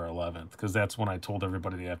November 11th, because that's when I told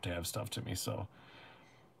everybody they have to have stuff to me. So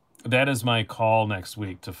that is my call next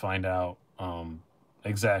week to find out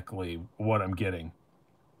exactly what I'm getting.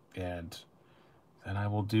 And then I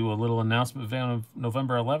will do a little announcement event of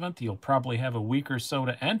November 11th. You'll probably have a week or so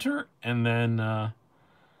to enter, and then I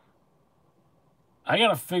got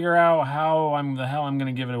to figure out how I'm going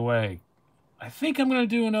to give it away. I think I'm going to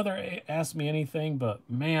do another Ask Me Anything, but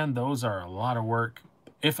man, those are a lot of work.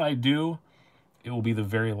 If I do, it will be the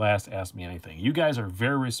very last Ask Me Anything. You guys are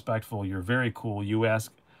very respectful. You're very cool. You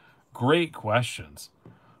ask great questions,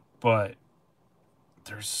 but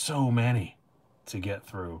there's so many to get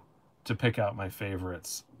through to pick out my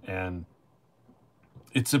favorites, and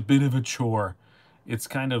it's a bit of a chore. It's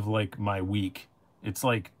kind of like my week. It's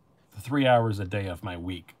like 3 hours a day of my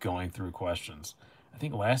week going through questions. I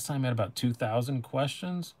think last time I had about 2,000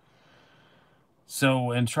 questions.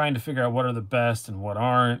 So, and trying to figure out what are the best and what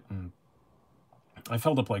aren't. And I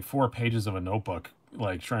filled up like 4 pages of a notebook,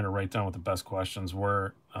 like trying to write down what the best questions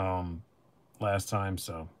were last time.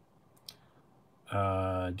 So, do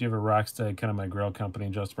you have a Rockstead kind of my grill company,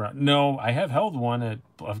 Just Brown? No, I have held one at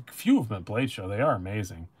a few of them at Blade Show. They are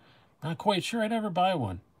amazing. Not quite sure I'd ever buy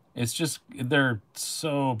one. It's just, they're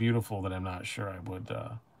so beautiful that I'm not sure I would,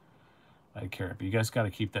 I'd care. But you guys got to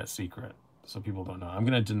keep that secret so people don't know. I'm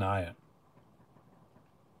going to deny it.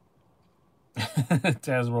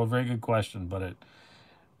 Tazworld, very good question, but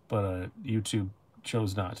YouTube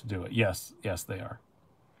chose not to do it. Yes, they are.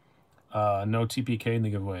 No TPK in the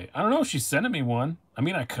giveaway. I don't know if she's sending me one. I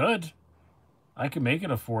mean, I could make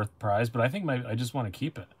it a 4th prize, but I think I just want to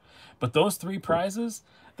keep it. But those 3 prizes,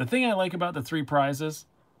 the thing I like about the 3 prizes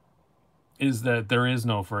is that there is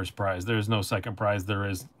no first prize, there is no second prize, there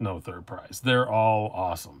is no third prize. They're all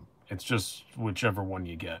awesome. It's just whichever one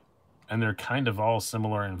you get. And they're kind of all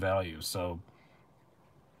similar in value, so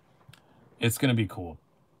it's going to be cool.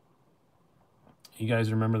 You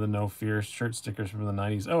guys remember the No Fear shirt stickers from the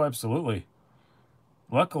 90s? Oh, absolutely.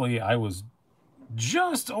 Luckily, I was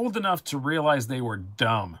just old enough to realize they were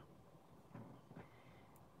dumb.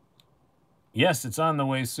 Yes, it's on the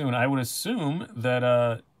way soon. I would assume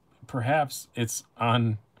that perhaps it's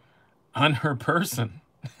on her person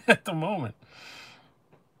at the moment.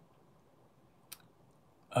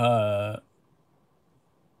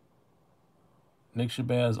 Nick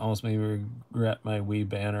Shabazz almost made me regret my Wii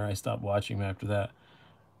banner. I stopped watching him after that.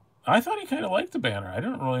 I thought he kind of liked the banner. I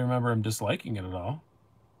don't really remember him disliking it at all.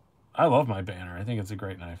 I love my banner. I think it's a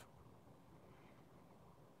great knife.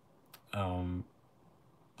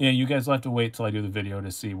 Yeah, you guys will have to wait till I do the video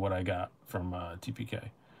to see what I got from TPK.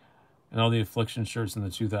 And all the Affliction shirts in the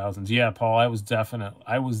 2000s. Yeah, Paul, I was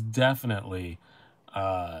definitely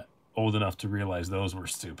old enough to realize those were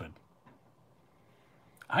stupid.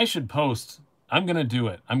 I should post. I'm going to do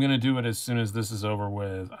it. I'm going to do it as soon as this is over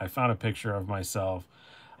with. I found a picture of myself.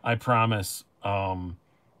 I promise.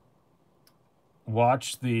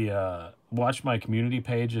 Watch my community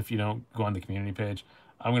page. If you don't go on the community page,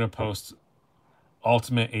 I'm going to post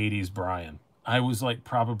Ultimate 80s Brian. I was like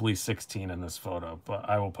probably 16 in this photo, but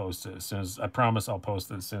I will post it as soon as, I promise I'll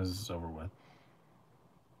post it as soon as it's over with.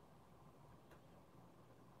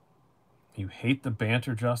 You hate the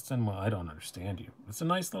banter, Justin? Well, I don't understand you. It's a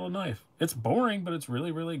nice little knife. It's boring, but it's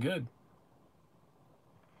really, really good.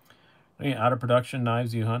 Any out of production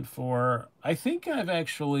knives you hunt for? I think I've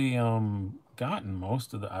actually gotten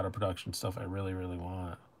most of the out of production stuff I really, really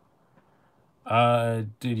want.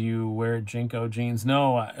 Did you wear Jinko jeans?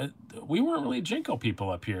 No, we weren't really Jinko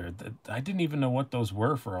people up here. I didn't even know what those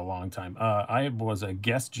were for a long time. I was a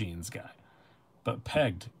Guess jeans guy, but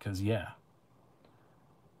pegged, because, yeah.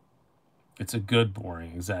 It's a good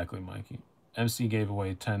boring, exactly, Mikey. MC gave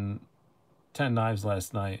away 10 knives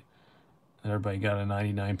last night, and everybody got a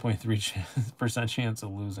 99.3% chance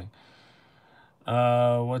of losing.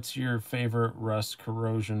 What's your favorite rust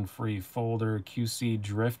corrosion free folder? QC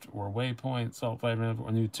Drift or Waypoint, Salt 5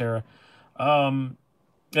 or Nuterra?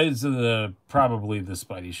 It's probably the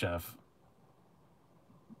Spidey Chef,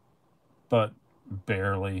 but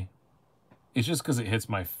barely. It's just because it hits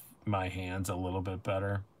my hands a little bit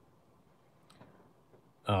better.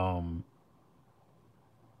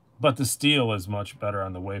 But the steel is much better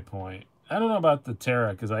on the Waypoint. I don't know about the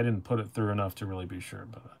Terra because I didn't put it through enough to really be sure,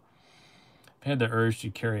 but I had the urge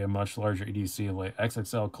to carry a much larger EDC like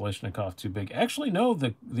XXL Kalashnikov too big. Actually, no,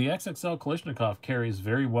 the XXL Kalashnikov carries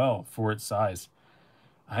very well for its size.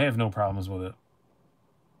 I have no problems with it.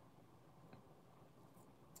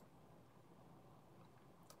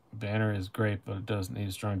 Banner is great, but it does need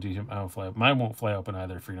a strong D10. I won't fly up. Mine won't fly open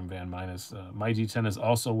either, Freedom Band minus. My D10 is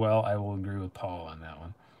also well. I will agree with Paul on that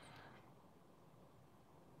one.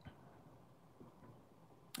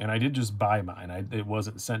 And I did just buy mine. It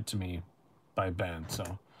wasn't sent to me by Ben, so.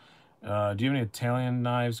 Do you have any Italian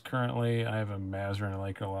knives currently? I have a Mazarin I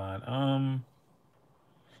like a lot.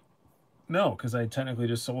 No, because I technically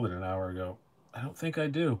just sold it an hour ago. I don't think I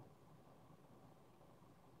do.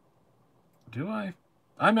 Do I?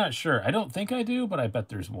 I'm not sure. I don't think I do, but I bet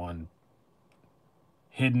there's one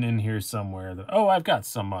hidden in here somewhere. Oh, I've got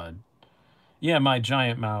some. Yeah, my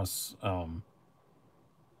giant mouse.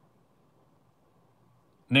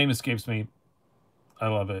 Name escapes me. I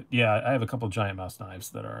love it. Yeah, I have a couple giant mouse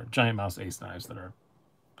knives that are giant mouse ace knives that are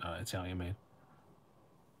Italian made.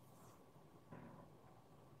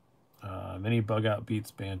 Mini bug out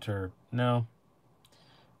beats banter. No,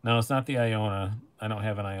 it's not the Iona. I don't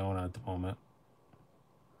have an Iona at the moment.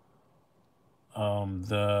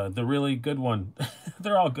 The really good one.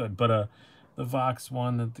 They're all good, but the Vox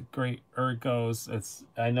one, the great Ergos.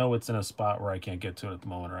 I know it's in a spot where I can't get to it at the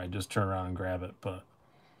moment, or I just turn around and grab it. But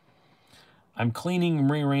I'm cleaning and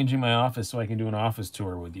rearranging my office so I can do an office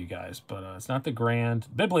tour with you guys. But it's not the Grand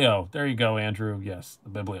Biblio. There you go, Andrew. Yes, the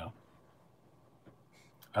Biblio.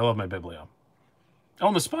 I love my Biblio. Oh,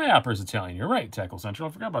 and the Spy Opera is Italian. You're right, Tackle Central.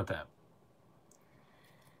 I forgot about that.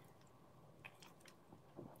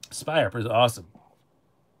 Spy Opera is awesome.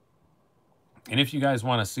 And if you guys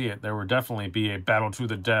want to see it, there will definitely be a battle to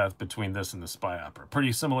the death between this and the Spy Opera.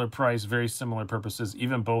 Pretty similar price, very similar purposes.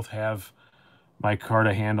 Even both have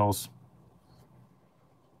micarta handles.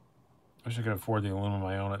 I wish I could afford the aluminum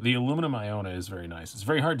Iona. The aluminum Iona is very nice. It's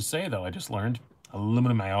very hard to say, though. I just learned.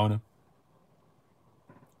 Aluminum Iona.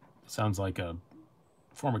 Sounds like a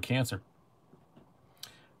form of cancer.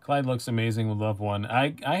 Clyde looks amazing. Would love one.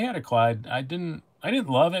 I had a Clyde. I didn't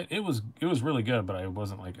love it. It was really good, but I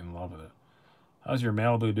wasn't like in love with it. How's your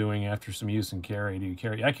Malibu doing after some use and carry? Do you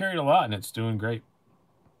carry? I carried a lot, and it's doing great.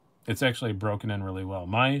 It's actually broken in really well.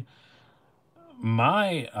 My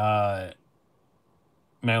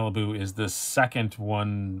Malibu is the second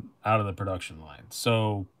one out of the production line.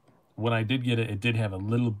 So when I did get it, it did have a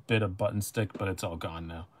little bit of button stick, but it's all gone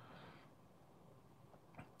now.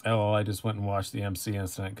 Oh, I just went and watched the MC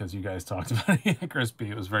incident because you guys talked about it. Chris B.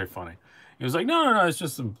 It was very funny. He was like, no, it's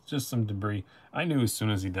just some debris. I knew as soon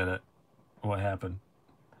as he did it what happened.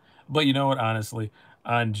 But you know what, honestly,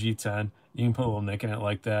 on G10, you can put a little nick in it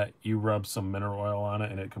like that. You rub some mineral oil on it,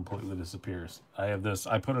 and it completely disappears. I have this.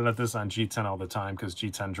 I put it at this on G10 all the time because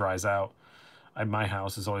G10 dries out. My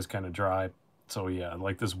house is always kind of dry. So, yeah,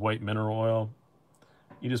 like this white mineral oil,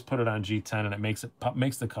 you just put it on G10, and it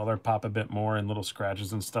makes the color pop a bit more, and little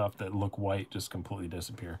scratches and stuff that look white just completely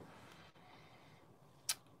disappear.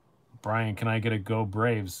 Brian, can I get a Go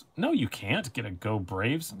Braves? No, you can't get a Go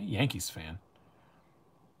Braves. I'm a Yankees fan.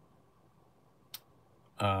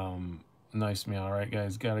 Nice meal. All right,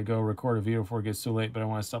 guys. Got to go record a video before it gets too late, but I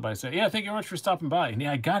want to stop by and say, yeah, thank you very much for stopping by. And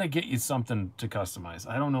yeah, I got to get you something to customize.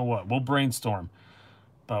 I don't know what. We'll brainstorm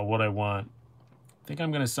about what I want. I think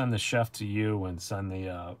I'm going to send the chef to you and send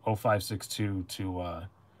the 0562 to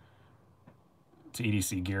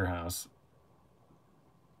EDC Gearhouse.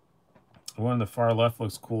 The one on the far left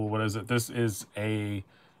looks cool. What is it? This is a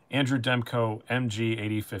Andrew Demko MG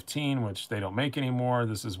 8015, which they don't make anymore.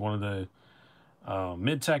 This is one of the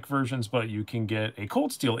mid-tech versions, but you can get a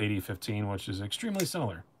Cold Steel 8015, which is extremely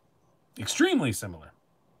similar. Extremely similar.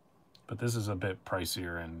 But this is a bit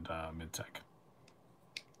pricier and mid-tech.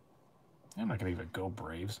 I'm not going to even go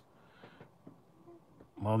Braves.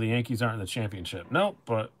 Well, the Yankees aren't in the championship. Nope,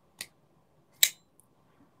 but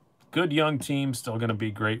good young team, still going to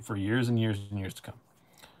be great for years and years and years to come.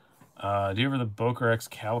 Do you ever the Boker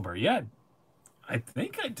Excalibur? Yeah, I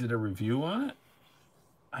think I did a review on it.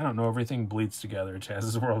 I don't know. Everything bleeds together.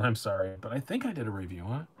 Chaz's World. I'm sorry, but I think I did a review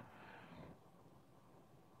on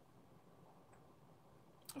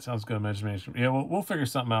it. Sounds good. Imagination. Yeah, we'll figure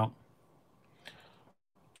something out.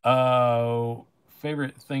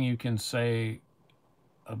 Favorite thing you can say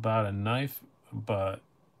about a knife, but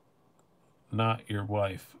not your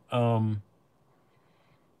wife.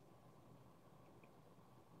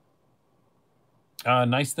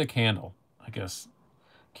 Nice thick handle. I guess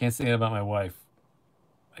can't say that about my wife.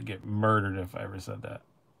 I'd get murdered if I ever said that.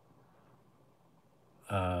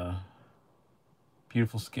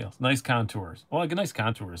 Beautiful scales, nice contours. Well, like nice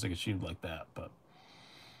contours, I could shoot like that, but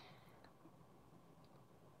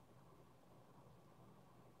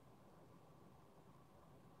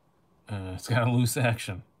it's got a loose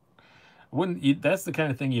action. Wouldn't you, that's the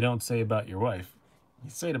kind of thing you don't say about your wife. You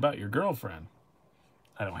say it about your girlfriend.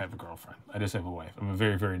 I don't have a girlfriend. I just have a wife. I'm a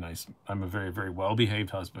very, very nice. I'm a very, very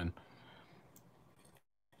well-behaved husband.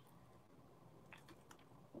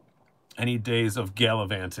 Any days of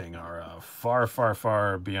gallivanting are far, far,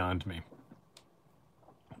 far beyond me.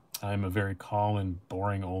 I'm a very calm and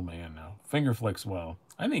boring old man now. Finger flicks well.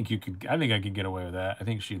 I think you could. I think I could get away with that. I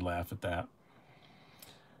think she'd laugh at that.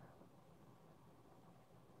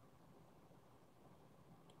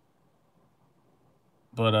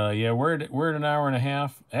 But yeah, we're at an hour and a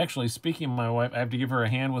half. Actually, speaking of my wife, I have to give her a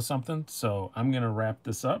hand with something, so I'm gonna wrap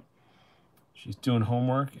this up. She's doing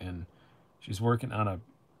homework and she's working on a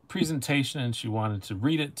presentation, and she wanted to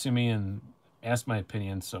read it to me and ask my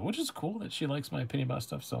opinion. So, which is cool that she likes my opinion about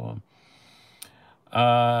stuff. So,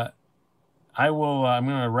 uh, I will. I'm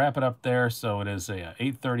gonna wrap it up there. So it is a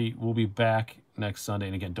 8:30. We'll be back next Sunday.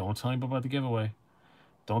 And again, don't tell anybody about the giveaway.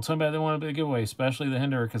 Don't tell me I don't want to be a giveaway, especially the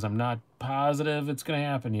Hinder, because I'm not positive it's going to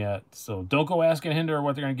happen yet. So don't go asking Hinder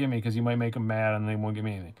what they're going to give me, because you might make them mad and they won't give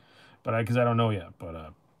me anything. But because I don't know yet.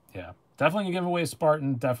 But yeah, definitely going to give away a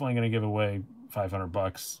Spartan. Definitely going to give away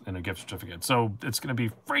 $500 in a gift certificate. So it's going to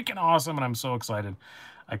be freaking awesome, and I'm so excited.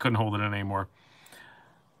 I couldn't hold it in anymore.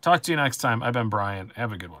 Talk to you next time. I've been Brian.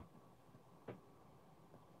 Have a good one.